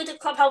 I'm new to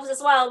Clubhouse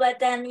as well, but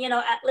then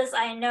at least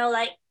I know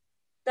like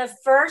the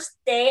first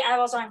day I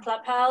was on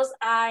Clubhouse,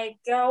 I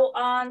go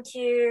on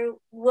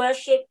to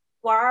worship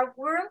war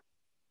room,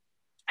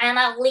 and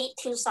I lead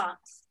 2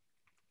 songs.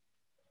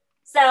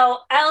 So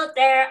out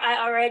there,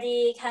 I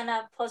already kind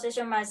of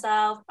position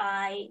myself.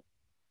 I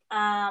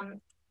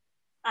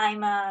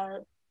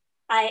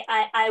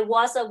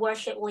was a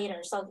worship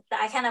leader, so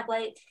I kind of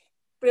like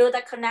build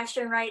a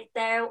connection right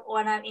there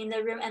when I'm in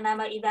the room, and I'm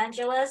an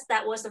evangelist.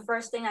 That was the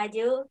first thing I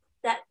do.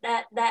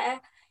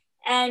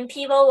 And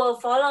people will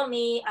follow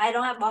me. I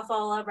don't have a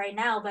follower right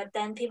now, but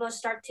then people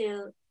start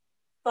to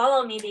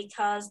follow me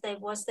because they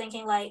was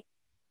thinking like,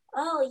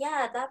 oh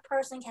yeah, that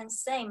person can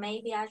sing.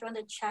 Maybe I want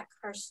to check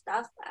her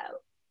stuff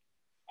out.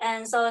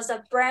 And so as I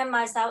brand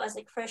myself as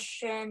a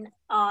Christian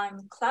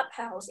on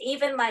Clubhouse,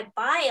 even my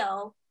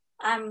bio,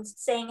 I'm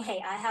saying,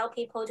 hey, I help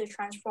people to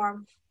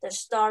transform the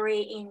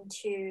story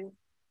into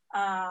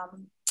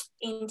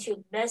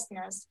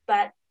business.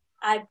 But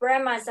I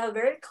brand myself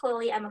very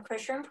clearly. I'm a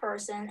Christian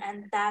person,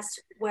 and that's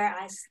where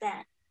I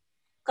stand.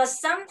 Because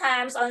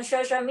sometimes on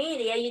social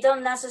media, you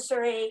don't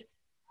necessarily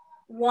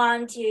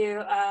want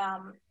to,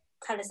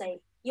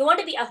 you want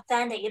to be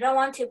authentic. You don't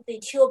want to be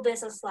too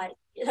business-like.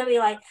 You don't be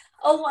like,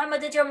 oh, I'm a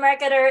digital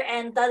marketer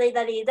and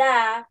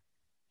da-da-da-da-da.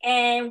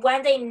 And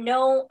when they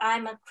know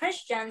I'm a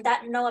Christian,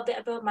 that know a bit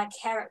about my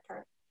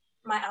character,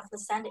 my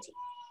authenticity.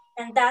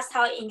 And that's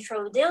how I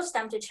introduce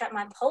them to check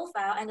my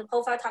profile, and the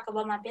profile talk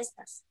about my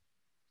business.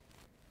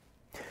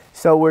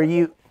 So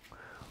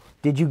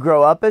did you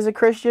grow up as a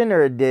Christian,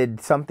 or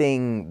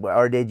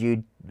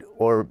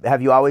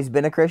have you always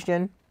been a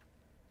Christian?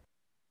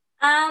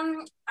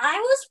 I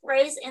was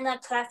raised in a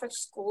Catholic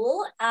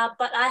school,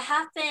 but I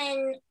have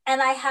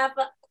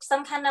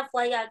some kind of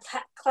like a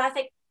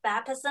Catholic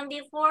baptism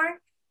before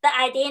that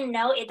I didn't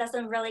know it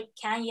doesn't really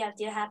count. You have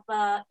to have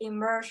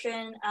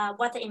immersion,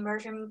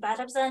 immersion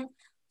baptism.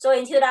 So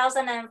in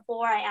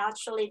 2004, I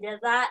actually did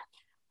that.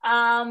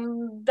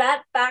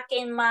 But back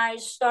in my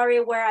story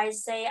where I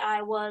say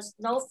I was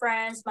no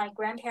friends, my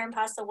grandparents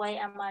passed away,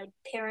 and my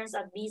parents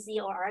are busy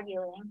or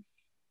arguing,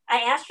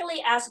 I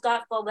actually asked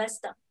God for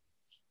wisdom.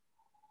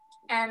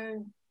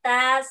 And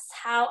that's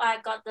how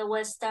I got the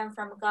wisdom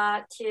from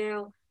God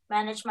to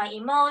manage my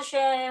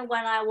emotion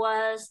when I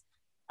was,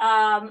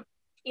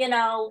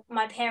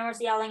 my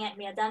parents yelling at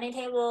me at dining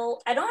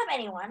table. I don't have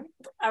anyone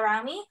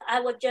around me. I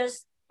would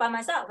just by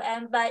myself.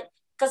 But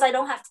because I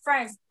don't have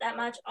friends that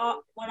much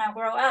when I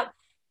grow up.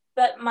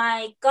 But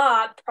my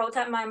God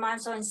protect my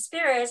mind, soul, and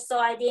spirit. So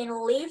I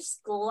didn't leave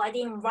school. I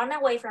didn't run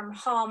away from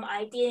home.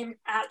 I didn't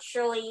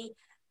actually,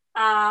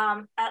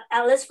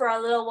 at least for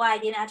a little while, I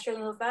didn't actually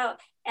move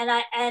out.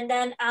 And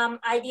then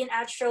I didn't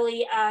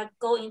actually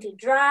go into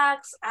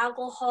drugs,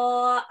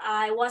 alcohol.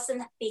 I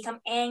wasn't become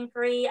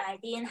angry. I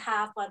didn't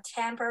have a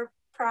temper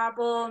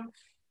problem.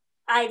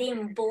 I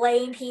didn't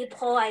blame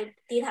people. I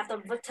didn't have the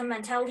victim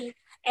mentality.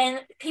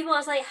 And people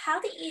was like, how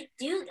did you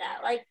do that?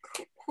 Like,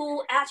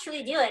 who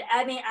actually do it?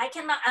 I mean, I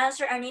cannot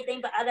answer anything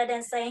but other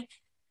than saying,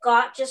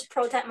 God just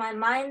protect my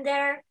mind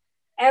there.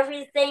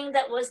 Everything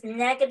that was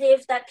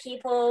negative that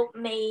people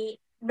may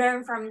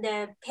learn from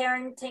the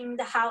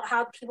parenting,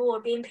 how people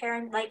were being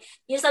parent. Like,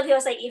 usually people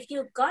say, if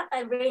you got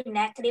a really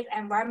negative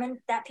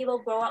environment, that people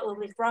grow up will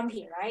be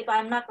grumpy, right? But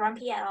I'm not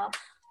grumpy at all.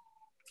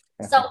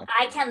 So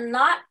I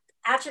cannot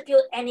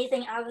attribute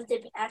anything I was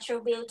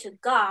attribute to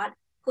God,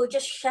 who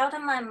just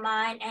sheltered my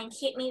mind and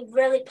keep me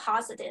really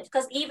positive.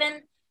 Because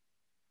even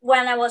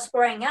when I was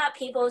growing up,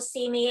 people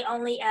see me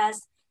only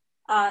as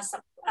a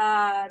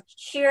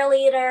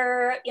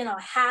cheerleader,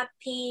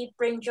 happy,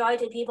 bring joy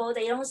to people.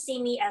 They don't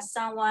see me as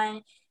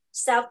someone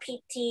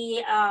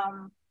self-pity,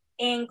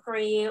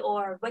 angry,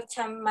 or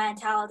victim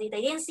mentality.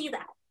 They didn't see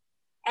that.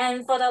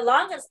 And for the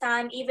longest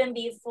time, even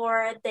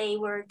before they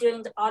were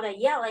doing all the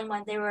yelling,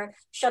 when they were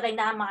shutting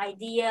down my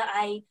idea,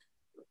 I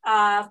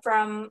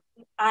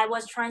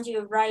was trying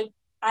to write.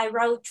 I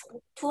wrote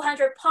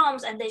 200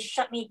 poems, and they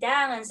shut me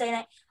down and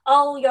saying,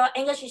 "Oh, your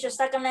English is your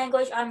second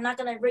language. I'm not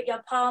gonna read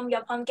your poem.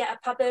 Your poem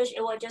get published.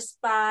 It was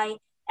just by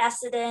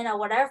accident or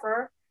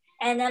whatever."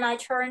 And then I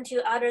turned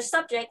to other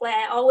subject. Like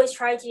I always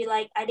try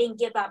to I didn't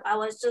give up. I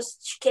was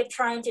just keep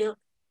trying to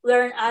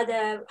learn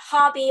other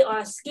hobby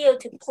or skill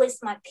to please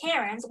my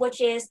parents,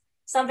 which is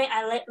something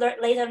I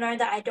later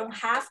learned that I don't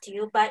have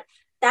to. But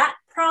that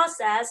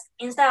process,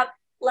 instead of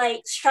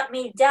shut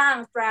me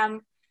down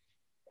from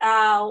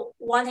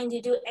wanting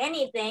to do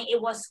anything, it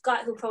was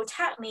God who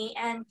protect me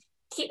and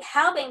keep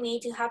helping me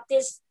to have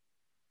this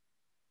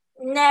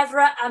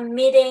never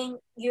admitting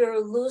you're a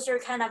loser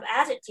kind of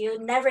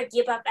attitude, never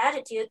give up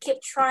attitude, keep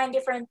trying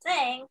different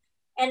things.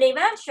 And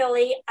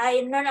eventually,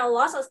 I learned a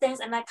lot of things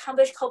and I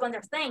accomplished a whole bunch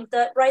of things.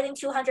 The writing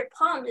 200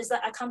 poems is an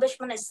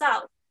accomplishment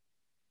itself.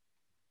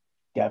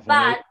 Definitely.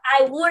 But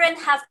I wouldn't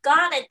have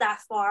got it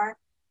that far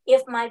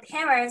if my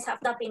parents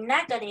have not been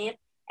negative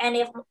and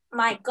if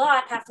my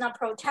God have not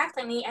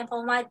protected me and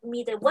provided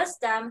me the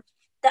wisdom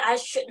that I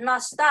should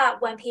not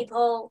stop when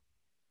people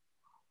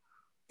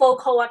throw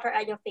cold water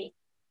at your feet.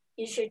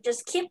 You should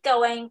just keep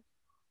going.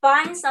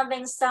 Find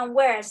something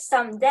somewhere.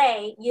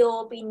 Someday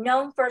you'll be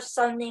known for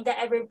something that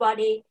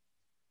everybody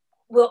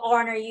will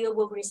honor you,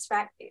 will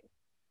respect you.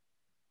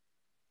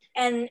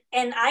 And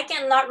I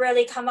cannot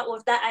really come up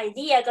with that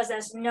idea because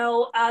there's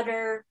no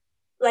other,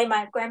 like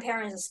my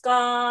grandparents is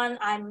gone.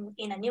 I'm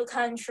in a new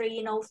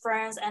country, no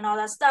friends and all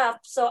that stuff.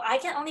 So I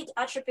can only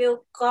attribute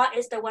God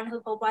is the one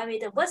who provided me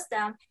the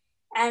wisdom.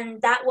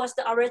 And that was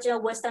the original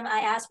wisdom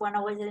I asked when I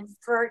was in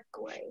third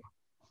grade.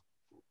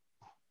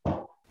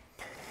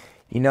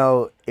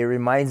 It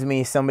reminds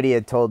me, somebody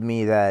had told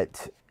me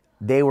that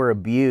they were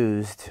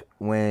abused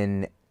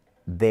when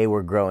they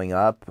were growing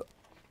up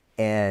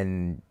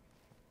and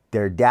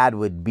their dad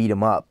would beat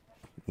them up,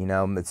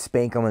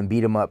 spank them and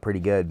beat them up pretty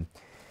good.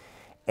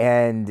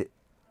 And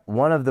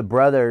one of the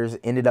brothers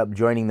ended up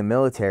joining the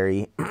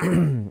military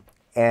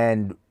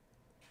and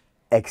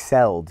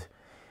excelled,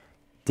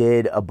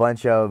 did a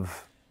bunch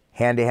of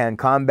hand-to-hand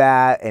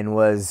combat and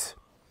was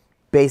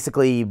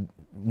basically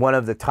one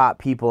of the top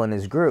people in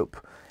his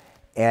group.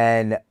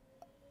 And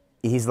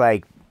he's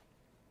like,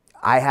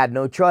 I had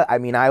no choice. I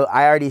mean, I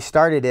already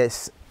started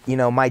this.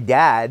 My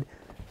dad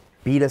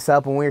beat us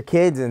up when we were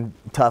kids and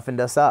toughened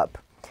us up.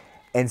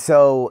 And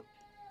so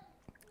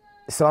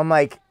I'm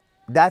like,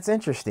 that's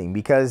interesting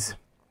because,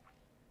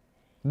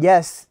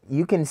 yes,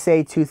 you can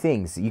say two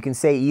things. You can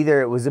say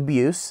either it was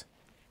abuse,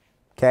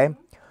 okay?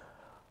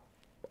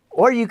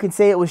 Or you can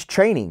say it was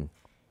training.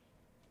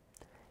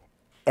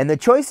 And the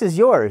choice is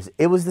yours.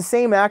 It was the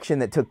same action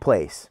that took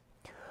place.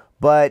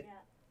 But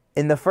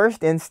in the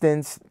first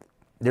instance,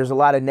 there's a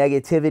lot of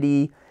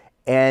negativity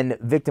and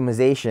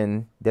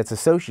victimization that's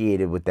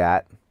associated with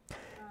that.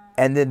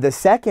 And then the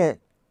second,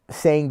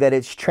 saying that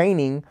it's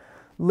training,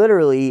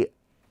 literally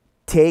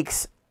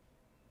takes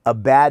a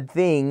bad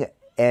thing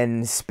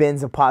and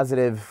spins a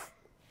positive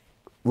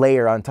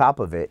layer on top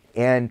of it.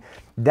 And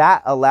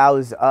that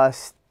allows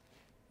us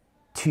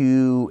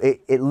to,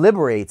 it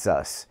liberates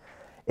us.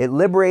 It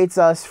liberates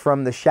us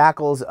from the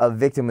shackles of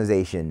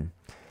victimization.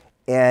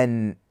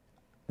 And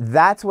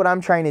that's what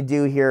I'm trying to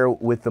do here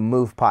with the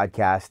Move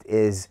podcast,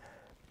 is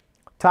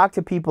talk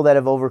to people that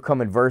have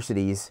overcome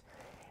adversities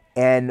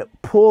and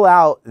pull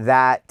out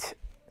that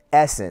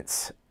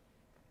essence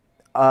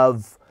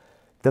of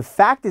the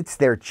fact it's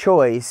their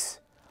choice,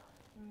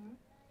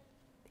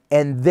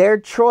 and their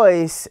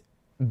choice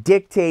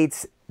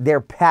dictates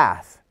their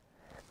path.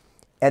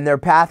 And their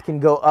path can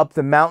go up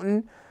the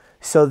mountain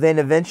So then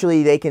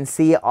eventually they can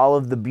see all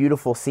of the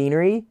beautiful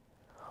scenery,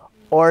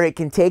 or it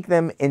can take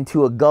them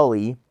into a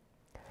gully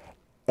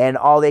and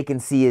all they can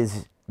see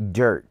is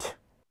dirt.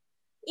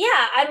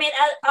 Yeah, I mean,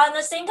 on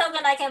the same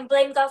token, I can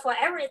blame God for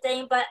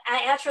everything, but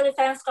I actually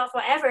thank God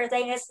for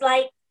everything. It's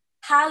like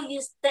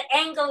the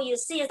angle you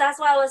see. That's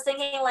why I was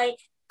thinking, like,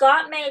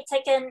 God may have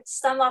taken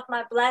some of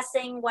my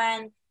blessing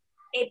when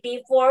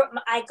before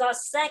I got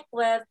sick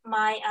with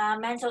my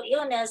mental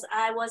illness.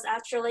 I was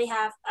actually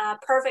have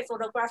perfect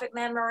photographic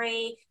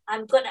memory.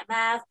 I'm good at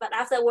math, but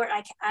afterward,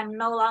 I'm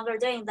no longer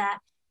doing that.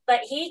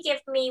 But He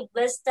gave me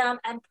wisdom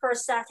and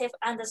perceptive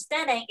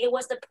understanding. It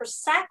was the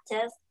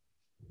perceptive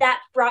that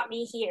brought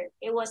me here.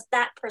 It was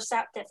that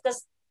perceptive,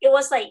 because it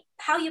was like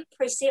how you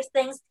perceive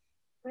things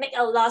make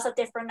a lot of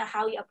difference to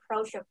how you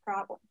approach your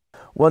problem.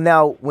 Well,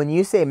 now, when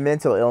you say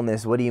mental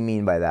illness, what do you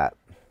mean by that?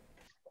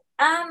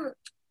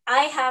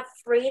 I have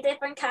 3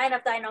 different kind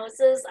of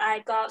diagnoses. I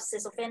got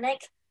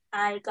schizophrenic,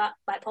 I got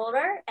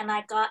bipolar, and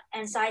I got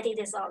anxiety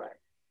disorder.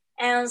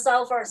 And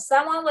so for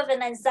someone with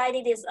an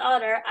anxiety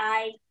disorder,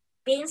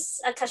 being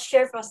a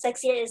cashier for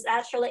 6 years is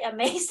actually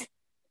amazing.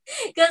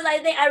 Because I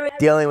think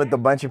dealing with a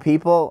bunch of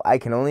people, I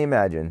can only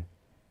imagine.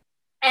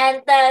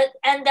 And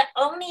the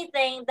only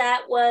thing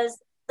that was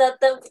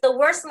the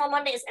worst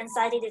moment is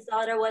anxiety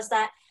disorder was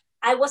that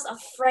I was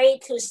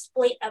afraid to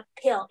split a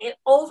pill. It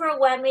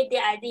overwhelmed me,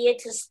 the idea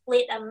to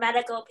split a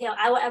medical pill.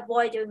 I would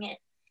avoid doing it.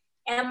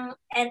 And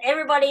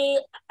everybody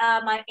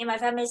in my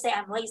family say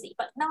I'm lazy,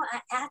 but no,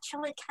 I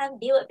actually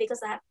can't do it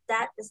because I have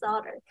that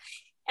disorder.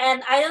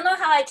 And I don't know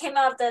how I came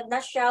out of the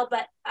nutshell,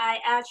 but I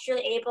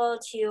actually able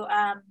to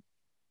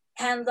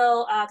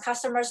handle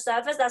customer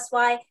service. That's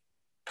why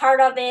part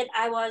of it,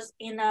 I was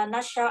in a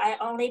nutshell,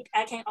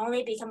 I can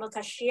only become a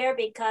cashier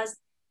because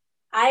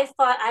I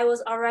thought I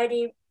was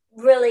already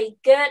really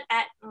good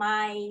at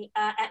my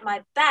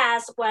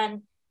best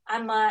when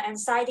I'm an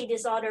anxiety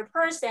disorder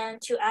person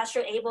to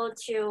actually able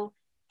to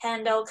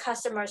handle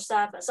customer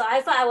service. So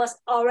I thought I was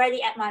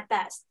already at my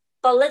best.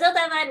 But little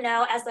did I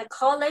know, as a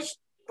college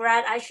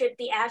grad, I should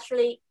be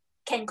actually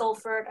can go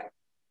further.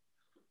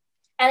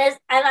 And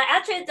I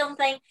actually don't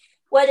think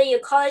whether you're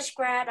college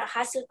grad or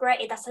high school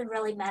grad, it doesn't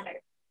really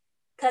matter,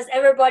 because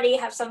everybody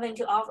have something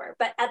to offer.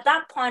 But at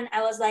that point,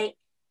 I was like,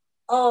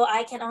 oh,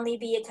 I can only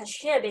be a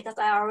cashier because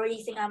I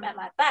already think I'm at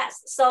my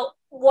best. So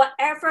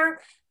whatever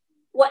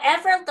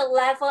the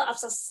level of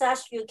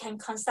success you can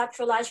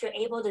conceptualize you're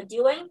able to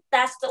doing,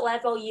 that's the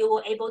level you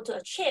will able to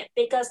achieve.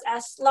 Because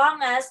as long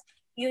as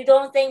you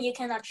don't think you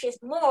can achieve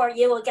more,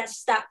 you will get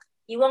stuck.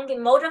 You won't be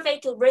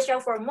motivated to reach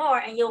out for more,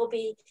 and you will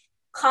be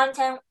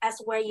content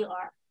as where you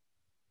are.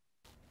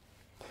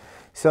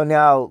 So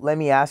now let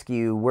me ask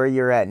you where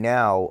you're at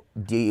now.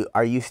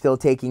 Are you still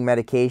taking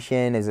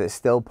medication? Is it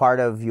still part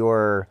of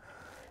your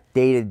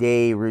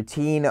day-to-day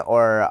routine,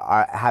 or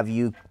have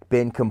you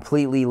been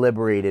completely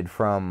liberated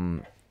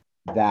from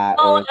that?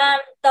 Oh,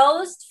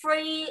 those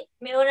 3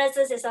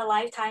 illnesses is a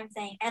lifetime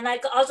thing, and I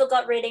also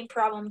got reading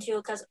problem too.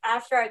 Because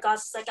after I got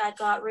sick, I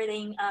got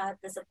reading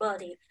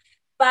disability.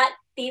 But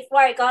before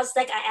I got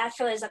sick, I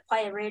actually was a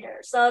quiet reader.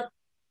 So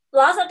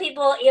lots of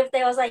people, if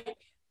they was like,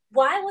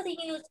 why wouldn't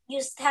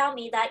you tell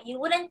me that you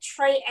wouldn't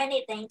trade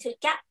anything to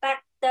get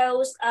back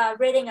those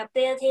reading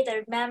ability,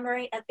 the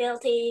memory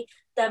ability,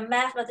 the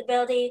math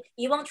ability?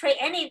 You won't trade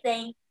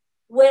anything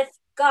with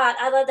God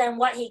other than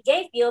what He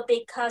gave you,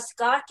 because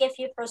God gave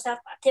you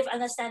perceptive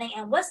understanding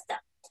and wisdom.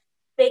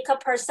 Because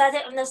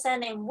perceptive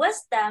understanding and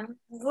wisdom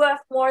worth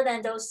more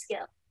than those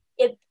skills.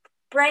 It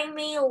bring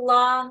me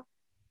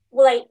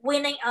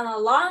winning on a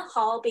long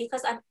haul,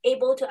 because I'm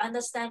able to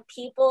understand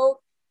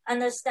people,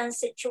 understand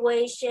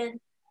situation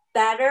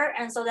better,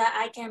 and so that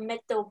I can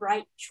make the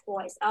right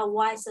choice, a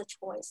wiser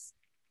choice.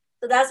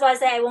 So that's why I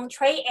say I won't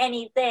trade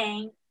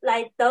anything.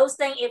 Like those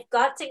things, if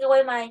God take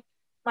away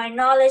my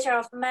knowledge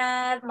of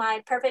math,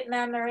 my perfect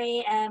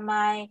memory, and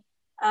my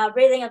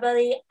reading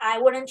ability, I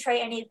wouldn't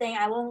trade anything.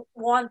 I won't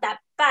want that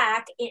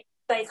back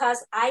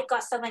because I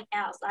got something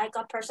else. I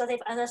got perceptive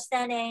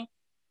understanding,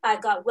 I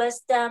got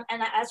wisdom,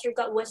 and I actually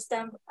got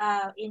wisdom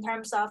in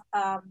terms of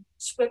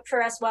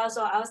scripture as well.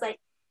 So I was like,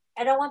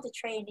 I don't want to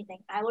trade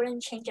anything. I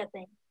wouldn't change a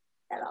thing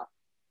at all.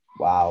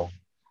 Wow.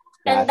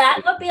 And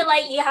that would be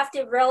like, you have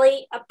to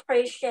really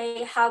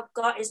appreciate how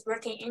God is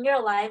working in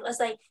your life. It's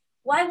like,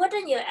 why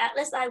wouldn't you? At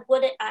least I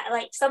wouldn't,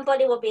 like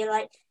somebody would be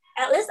like,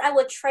 at least I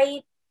would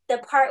trade the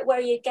part where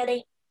you're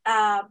getting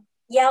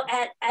yelled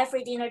at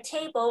every dinner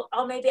table,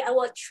 or maybe I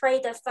would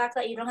trade the fact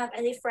that you don't have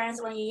any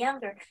friends when you're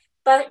younger.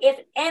 But if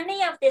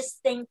any of these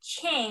things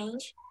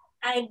change,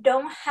 I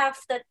don't have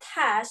the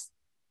task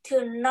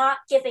to not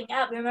giving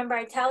up. Remember,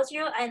 I told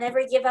you I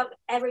never give up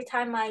every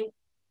time my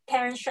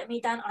parents shut me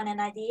down on an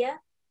idea.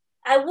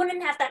 I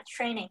wouldn't have that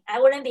training.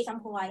 I wouldn't become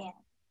who I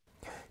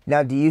am.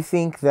 Now, do you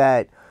think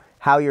that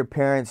how your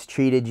parents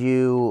treated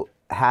you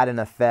had an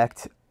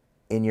effect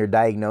in your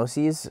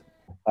diagnoses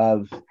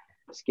of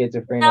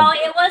schizophrenia? No,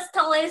 it was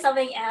totally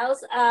something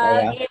else.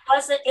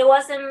 It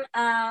wasn't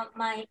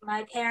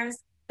my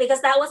parents,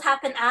 because that was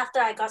happened after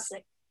I got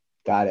sick.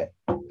 Got it.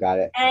 Got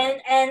it.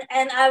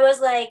 And I was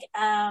like,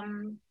 I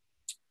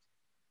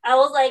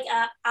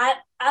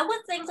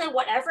would think that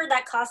whatever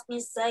that caused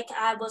me sick,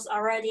 I was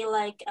already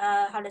like,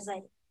 how to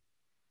say,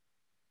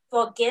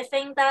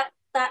 forgiving that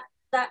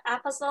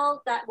episode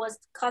that was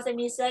causing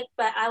me sick.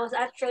 But I was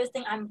actually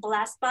think I'm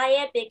blessed by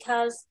it,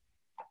 because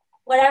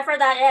whatever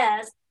that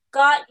is,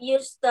 God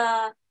used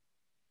the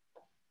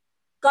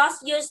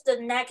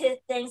negative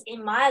things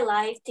in my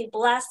life to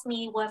bless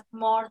me with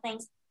more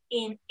things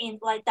in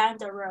like down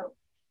the road.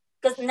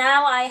 Because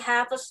now I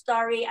have a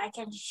story I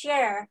can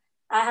share.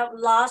 I have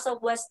lots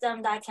of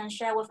wisdom that I can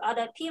share with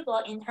other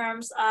people in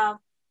terms of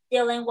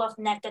dealing with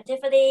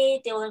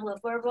negativity, dealing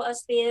with verbal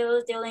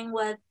abuse, dealing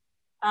with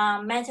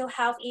mental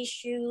health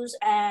issues,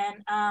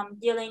 and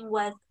dealing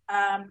with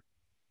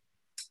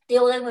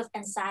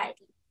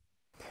anxiety.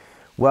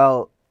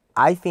 Well,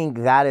 I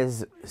think that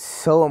is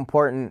so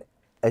important,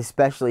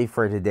 especially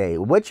for today.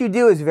 What you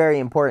do is very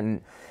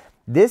important.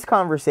 This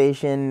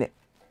conversation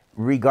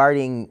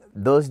regarding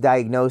those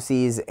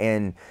diagnoses,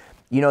 and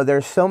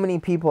there's so many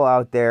people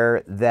out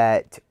there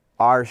that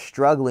are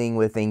struggling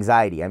with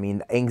anxiety. I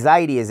mean,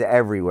 anxiety is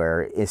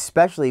everywhere,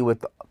 especially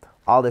with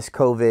all this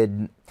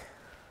COVID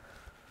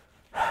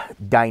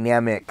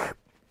dynamic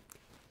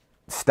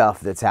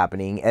stuff that's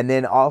happening. And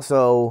then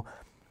also,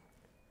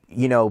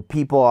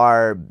 people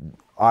are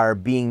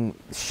being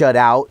shut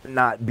out,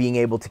 not being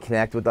able to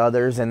connect with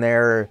others, and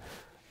they're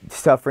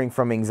suffering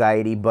from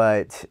anxiety.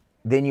 But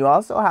then you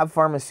also have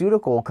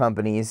pharmaceutical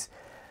companies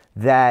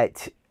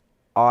that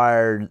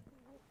are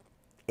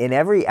in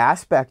every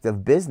aspect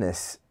of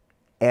business,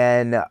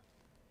 and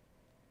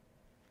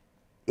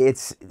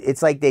it's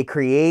like they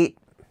create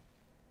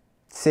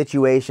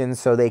situations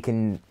so they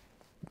can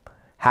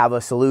have a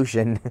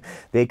solution.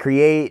 They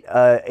create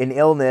an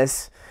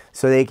illness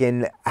so they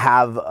can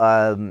have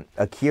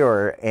a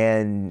cure,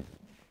 and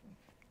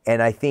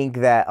I think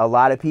that a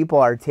lot of people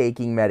are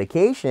taking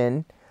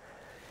medication,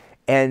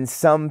 and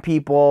some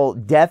people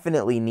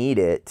definitely need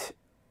it,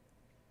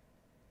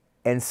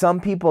 and some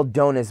people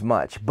don't as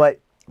much. But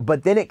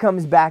then it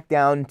comes back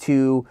down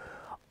to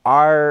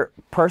our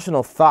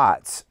personal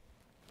thoughts.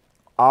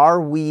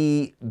 Are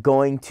we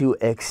going to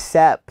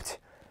accept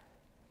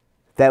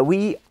that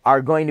we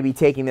are going to be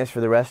taking this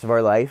for the rest of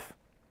our life,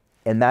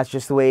 and that's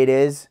just the way it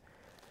is,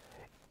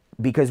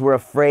 because we're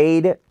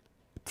afraid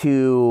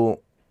to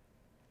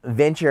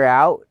venture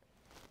out?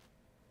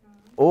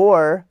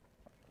 Or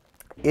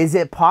is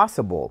it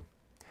possible,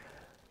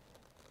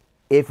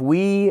 if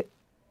we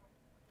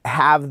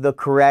have the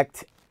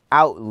correct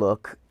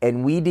outlook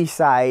and we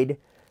decide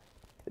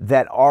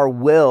that our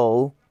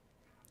will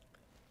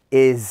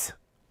is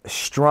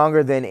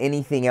stronger than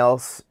anything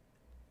else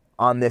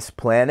on this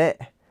planet,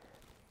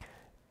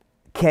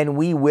 can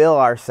we will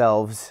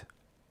ourselves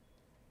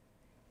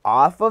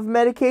off of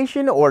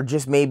medication, or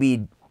just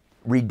maybe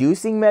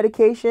reducing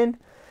medication?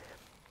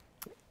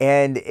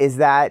 And is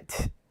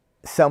that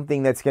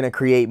something that's going to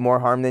create more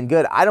harm than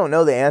good? I don't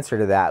know the answer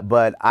to that,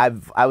 but I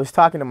was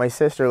talking to my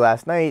sister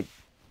last night,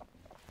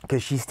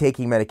 because she's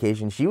taking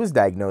medication. She was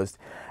diagnosed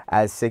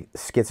as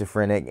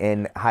schizophrenic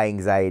and high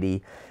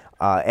anxiety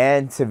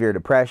and severe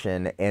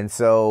depression, and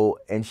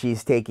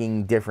she's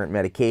taking different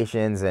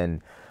medications.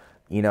 And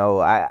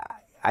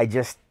I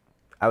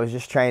was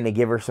just trying to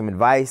give her some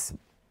advice.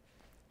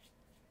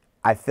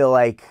 I feel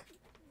like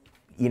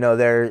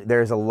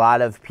there's a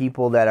lot of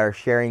people that are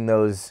sharing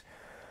those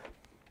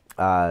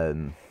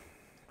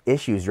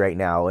issues right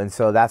now, and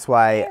so that's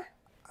why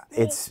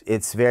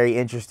it's very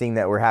interesting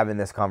that we're having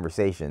this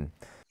conversation.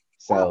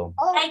 So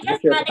I guess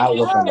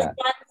medication is one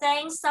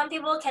thing. Some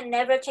people can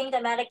never change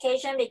the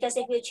medication, because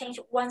if you change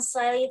one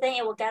slightly thing,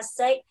 it will get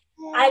sick.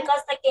 I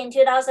got sick in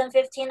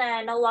 2015, and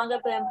I no longer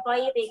be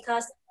employee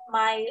because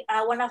my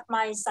one of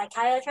my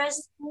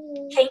psychiatrists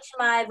changed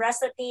my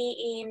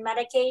recipe in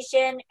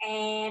medication,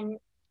 and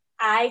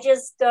I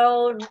just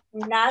go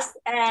nuts.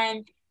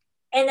 And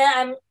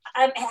then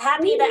I'm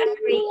happy that I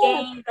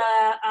regained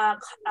the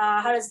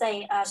how to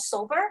say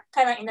sober,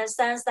 kind of, in the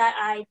sense that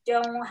I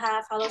don't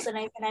have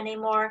hallucination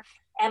anymore,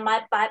 and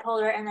my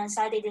bipolar and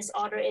anxiety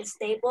disorder is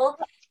stable.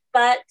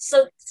 But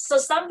so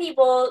some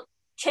people,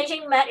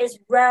 changing med is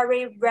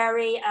very,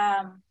 very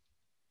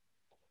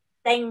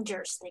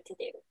dangerous thing to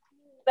do.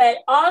 But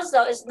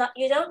also, it's not,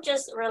 you don't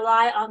just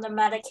rely on the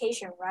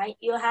medication, right?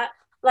 You have,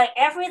 like,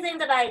 everything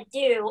that I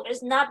do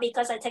is not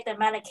because I take the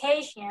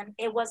medication.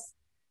 It was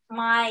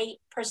my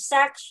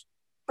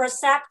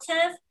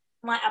perceptive,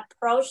 my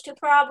approach to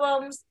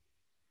problems,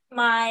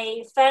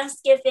 my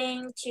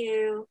thanksgiving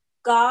to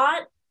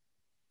God,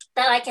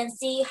 that I can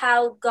see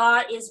how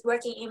God is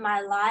working in my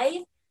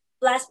life,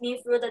 bless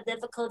me through the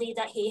difficulty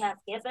that He has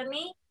given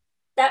me,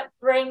 that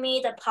bring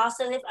me the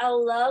positive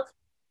outlook,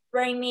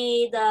 bring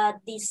me the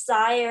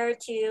desire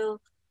to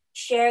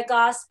share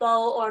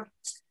gospel, or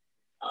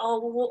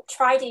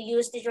try to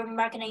use digital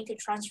marketing to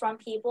transform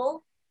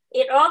people.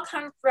 It all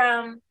comes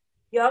from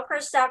your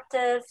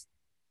perspective,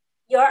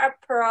 your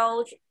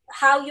approach,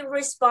 how you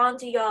respond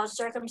to your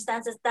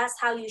circumstances. That's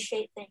how you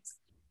shape things.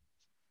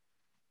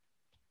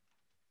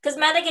 because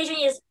medication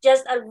is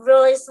just a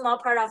really small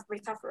part of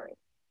recovery.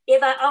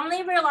 If I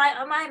only rely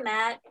on my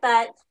med,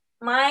 but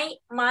my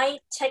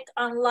take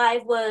on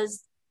life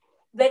was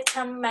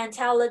victim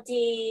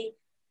mentality,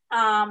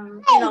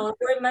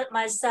 limit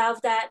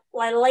myself, that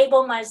I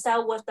label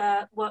myself with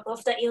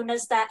the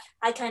illness, that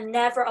I can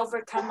never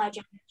overcome my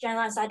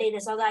general anxiety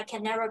disorder, I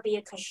can never be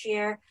a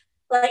cashier.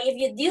 Like if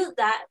you do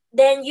that,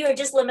 then you're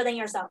just limiting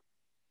yourself.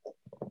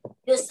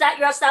 You set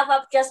yourself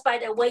up just by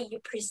the way you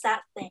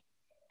present things.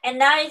 And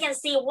now you can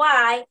see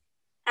why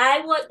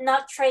I would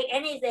not trade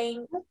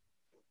anything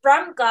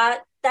from God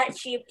that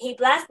He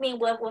blessed me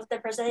with the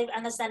perspective,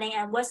 understanding,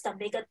 and wisdom,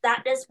 because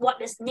that is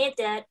what is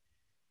needed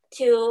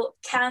to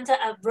counter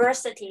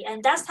adversity.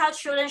 And that's how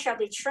children shall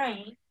be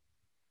trained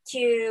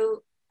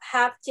to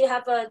have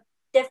a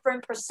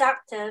different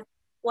perspective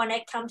when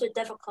it comes to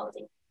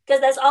difficulty.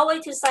 Because there's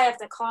always two sides of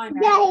the coin,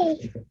 right?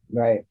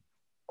 Right.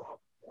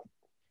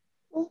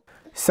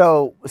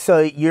 So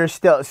you're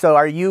still, so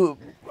are you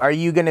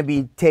going to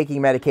be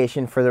taking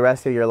medication for the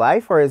rest of your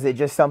life, or is it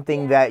just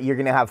something that you're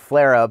going to have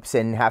flare-ups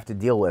and have to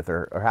deal with,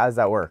 or how does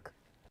that work?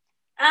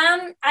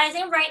 I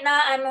think right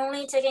now I'm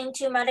only taking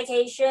 2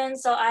 medications,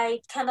 so I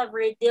kind of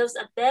reduce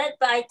a bit,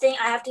 but I think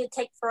I have to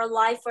take for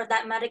life for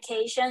that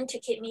medication to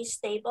keep me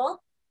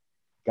stable.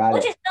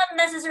 Which is not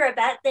necessarily a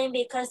bad thing,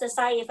 because the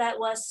side effect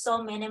was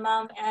so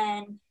minimum,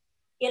 and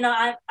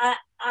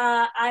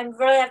I'm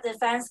really have to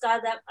thank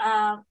God that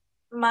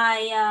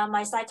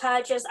my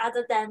psychiatrist,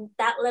 other than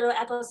that little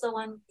episode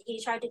when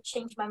he tried to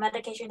change my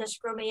medication to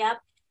screw me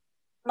up,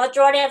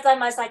 majority of the time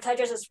my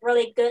psychiatrist is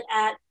really good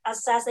at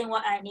assessing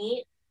what I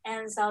need,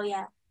 and so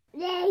yeah.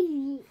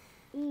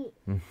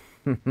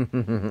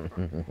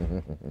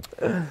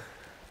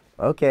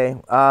 Okay.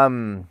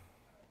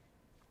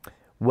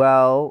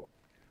 Well,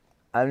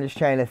 I'm just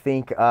trying to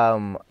think.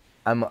 I'm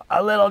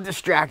a little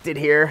distracted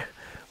here,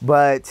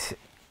 but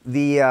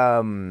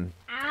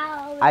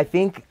I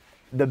think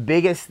the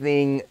biggest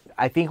thing,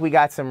 I think we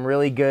got some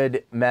really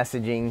good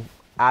messaging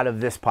out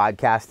of this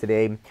podcast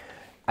today.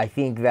 I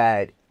think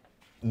that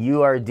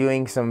you are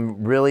doing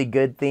some really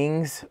good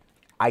things.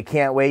 I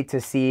can't wait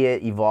to see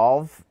it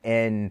evolve,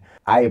 and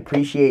I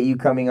appreciate you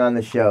coming on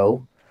the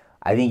show.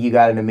 I think you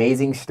got an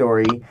amazing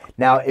story.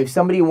 Now, if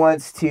somebody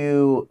wants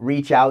to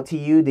reach out to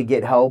you to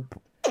get help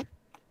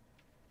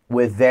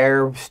with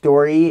their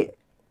story,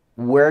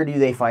 where do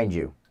they find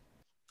you?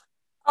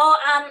 Oh,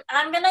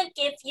 I'm gonna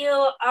give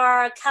you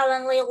our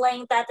Calendly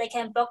link that they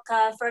can book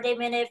a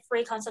 30-minute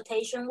free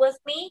consultation with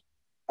me.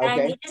 Okay.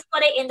 And you just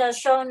put it in the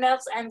show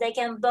notes, and they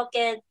can book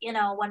it,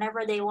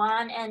 whenever they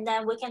want, and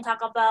then we can talk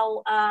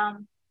about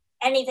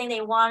anything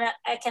they want.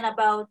 I can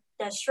about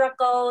the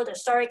struggle, the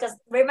story. Because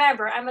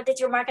remember, I'm a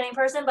digital marketing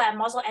person, but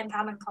I'm also an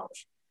empowerment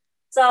coach.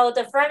 So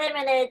the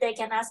 30-minute, they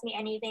can ask me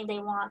anything they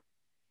want.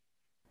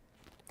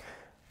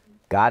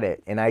 Got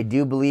it. And I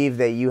do believe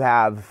that you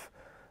have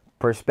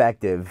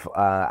perspective.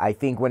 I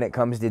think when it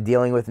comes to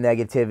dealing with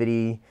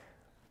negativity,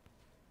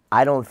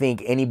 I don't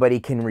think anybody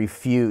can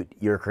refute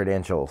your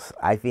credentials.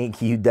 I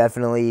think you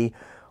definitely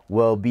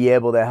will be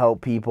able to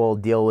help people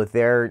deal with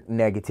their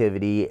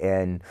negativity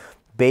and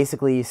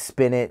basically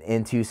spin it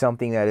into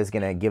something that is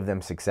going to give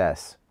them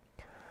success.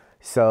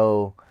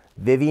 So,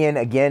 Vivian,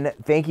 again,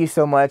 thank you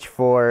so much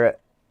for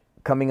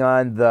coming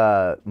on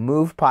the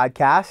Move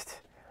podcast.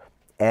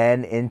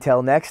 And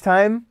until next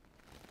time,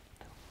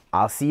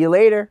 I'll see you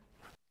later.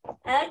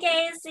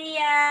 Okay, see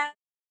ya.